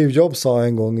 men Steve Jobs sa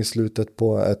en gång i slutet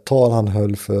på ett tal han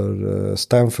höll för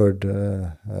Stanford,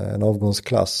 en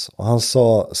avgångsklass. Och han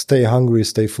sa, stay hungry,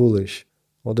 stay foolish.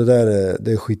 Och det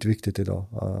är skitviktigt idag.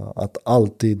 Att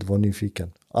alltid vara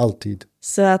nyfiken. Alltid.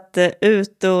 Så att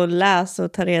ut och läs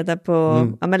och ta reda på,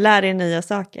 men lär er nya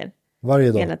saker.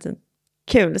 Varje dag. Hela tiden.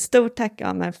 Kul, stort tack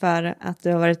Amer för att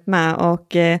du har varit med.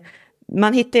 Och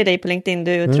man hittar ju dig på LinkedIn,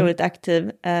 du är otroligt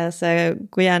aktiv. Så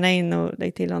gå gärna in och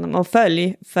lägg till honom. Och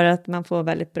följ, för att man får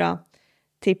väldigt bra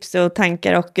tips och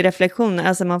tankar och reflektioner.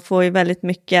 Alltså man får ju väldigt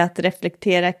mycket att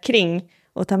reflektera kring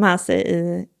och ta med sig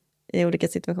i olika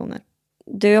situationer.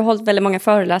 Du har hållit väldigt många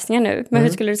föreläsningar nu. Men hur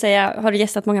skulle du säga, har du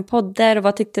gästat många poddar och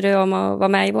vad tyckte du om att vara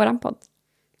med i våran podd?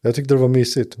 Jag tyckte det var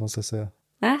mysigt, måste jag säga.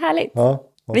 Ja, härligt. Ja,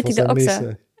 vi tyckte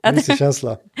också. Mysig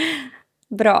känsla.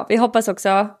 Bra, vi hoppas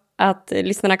också att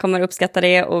lyssnarna kommer uppskatta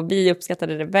det och vi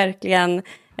uppskattade det verkligen.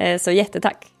 Så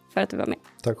jättetack för att du var med.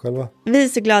 Tack själva. Vi är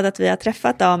så glada att vi har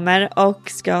träffat Amer och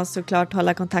ska såklart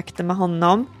hålla kontakten med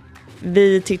honom.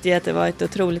 Vi tyckte att det var ett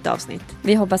otroligt avsnitt.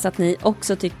 Vi hoppas att ni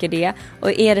också tycker det.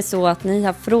 Och är det så att ni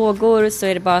har frågor så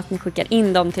är det bara att ni skickar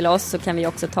in dem till oss, så kan vi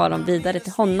också ta dem vidare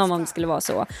till honom om det skulle vara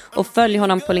så. Och följ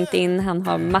honom på LinkedIn, han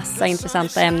har massa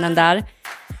intressanta ämnen där.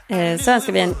 Så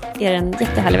önskar vi er en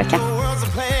jättehärlig vecka.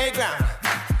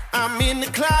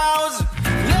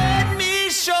 Let me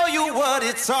show you what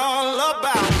it's all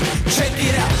about. Check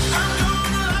it out.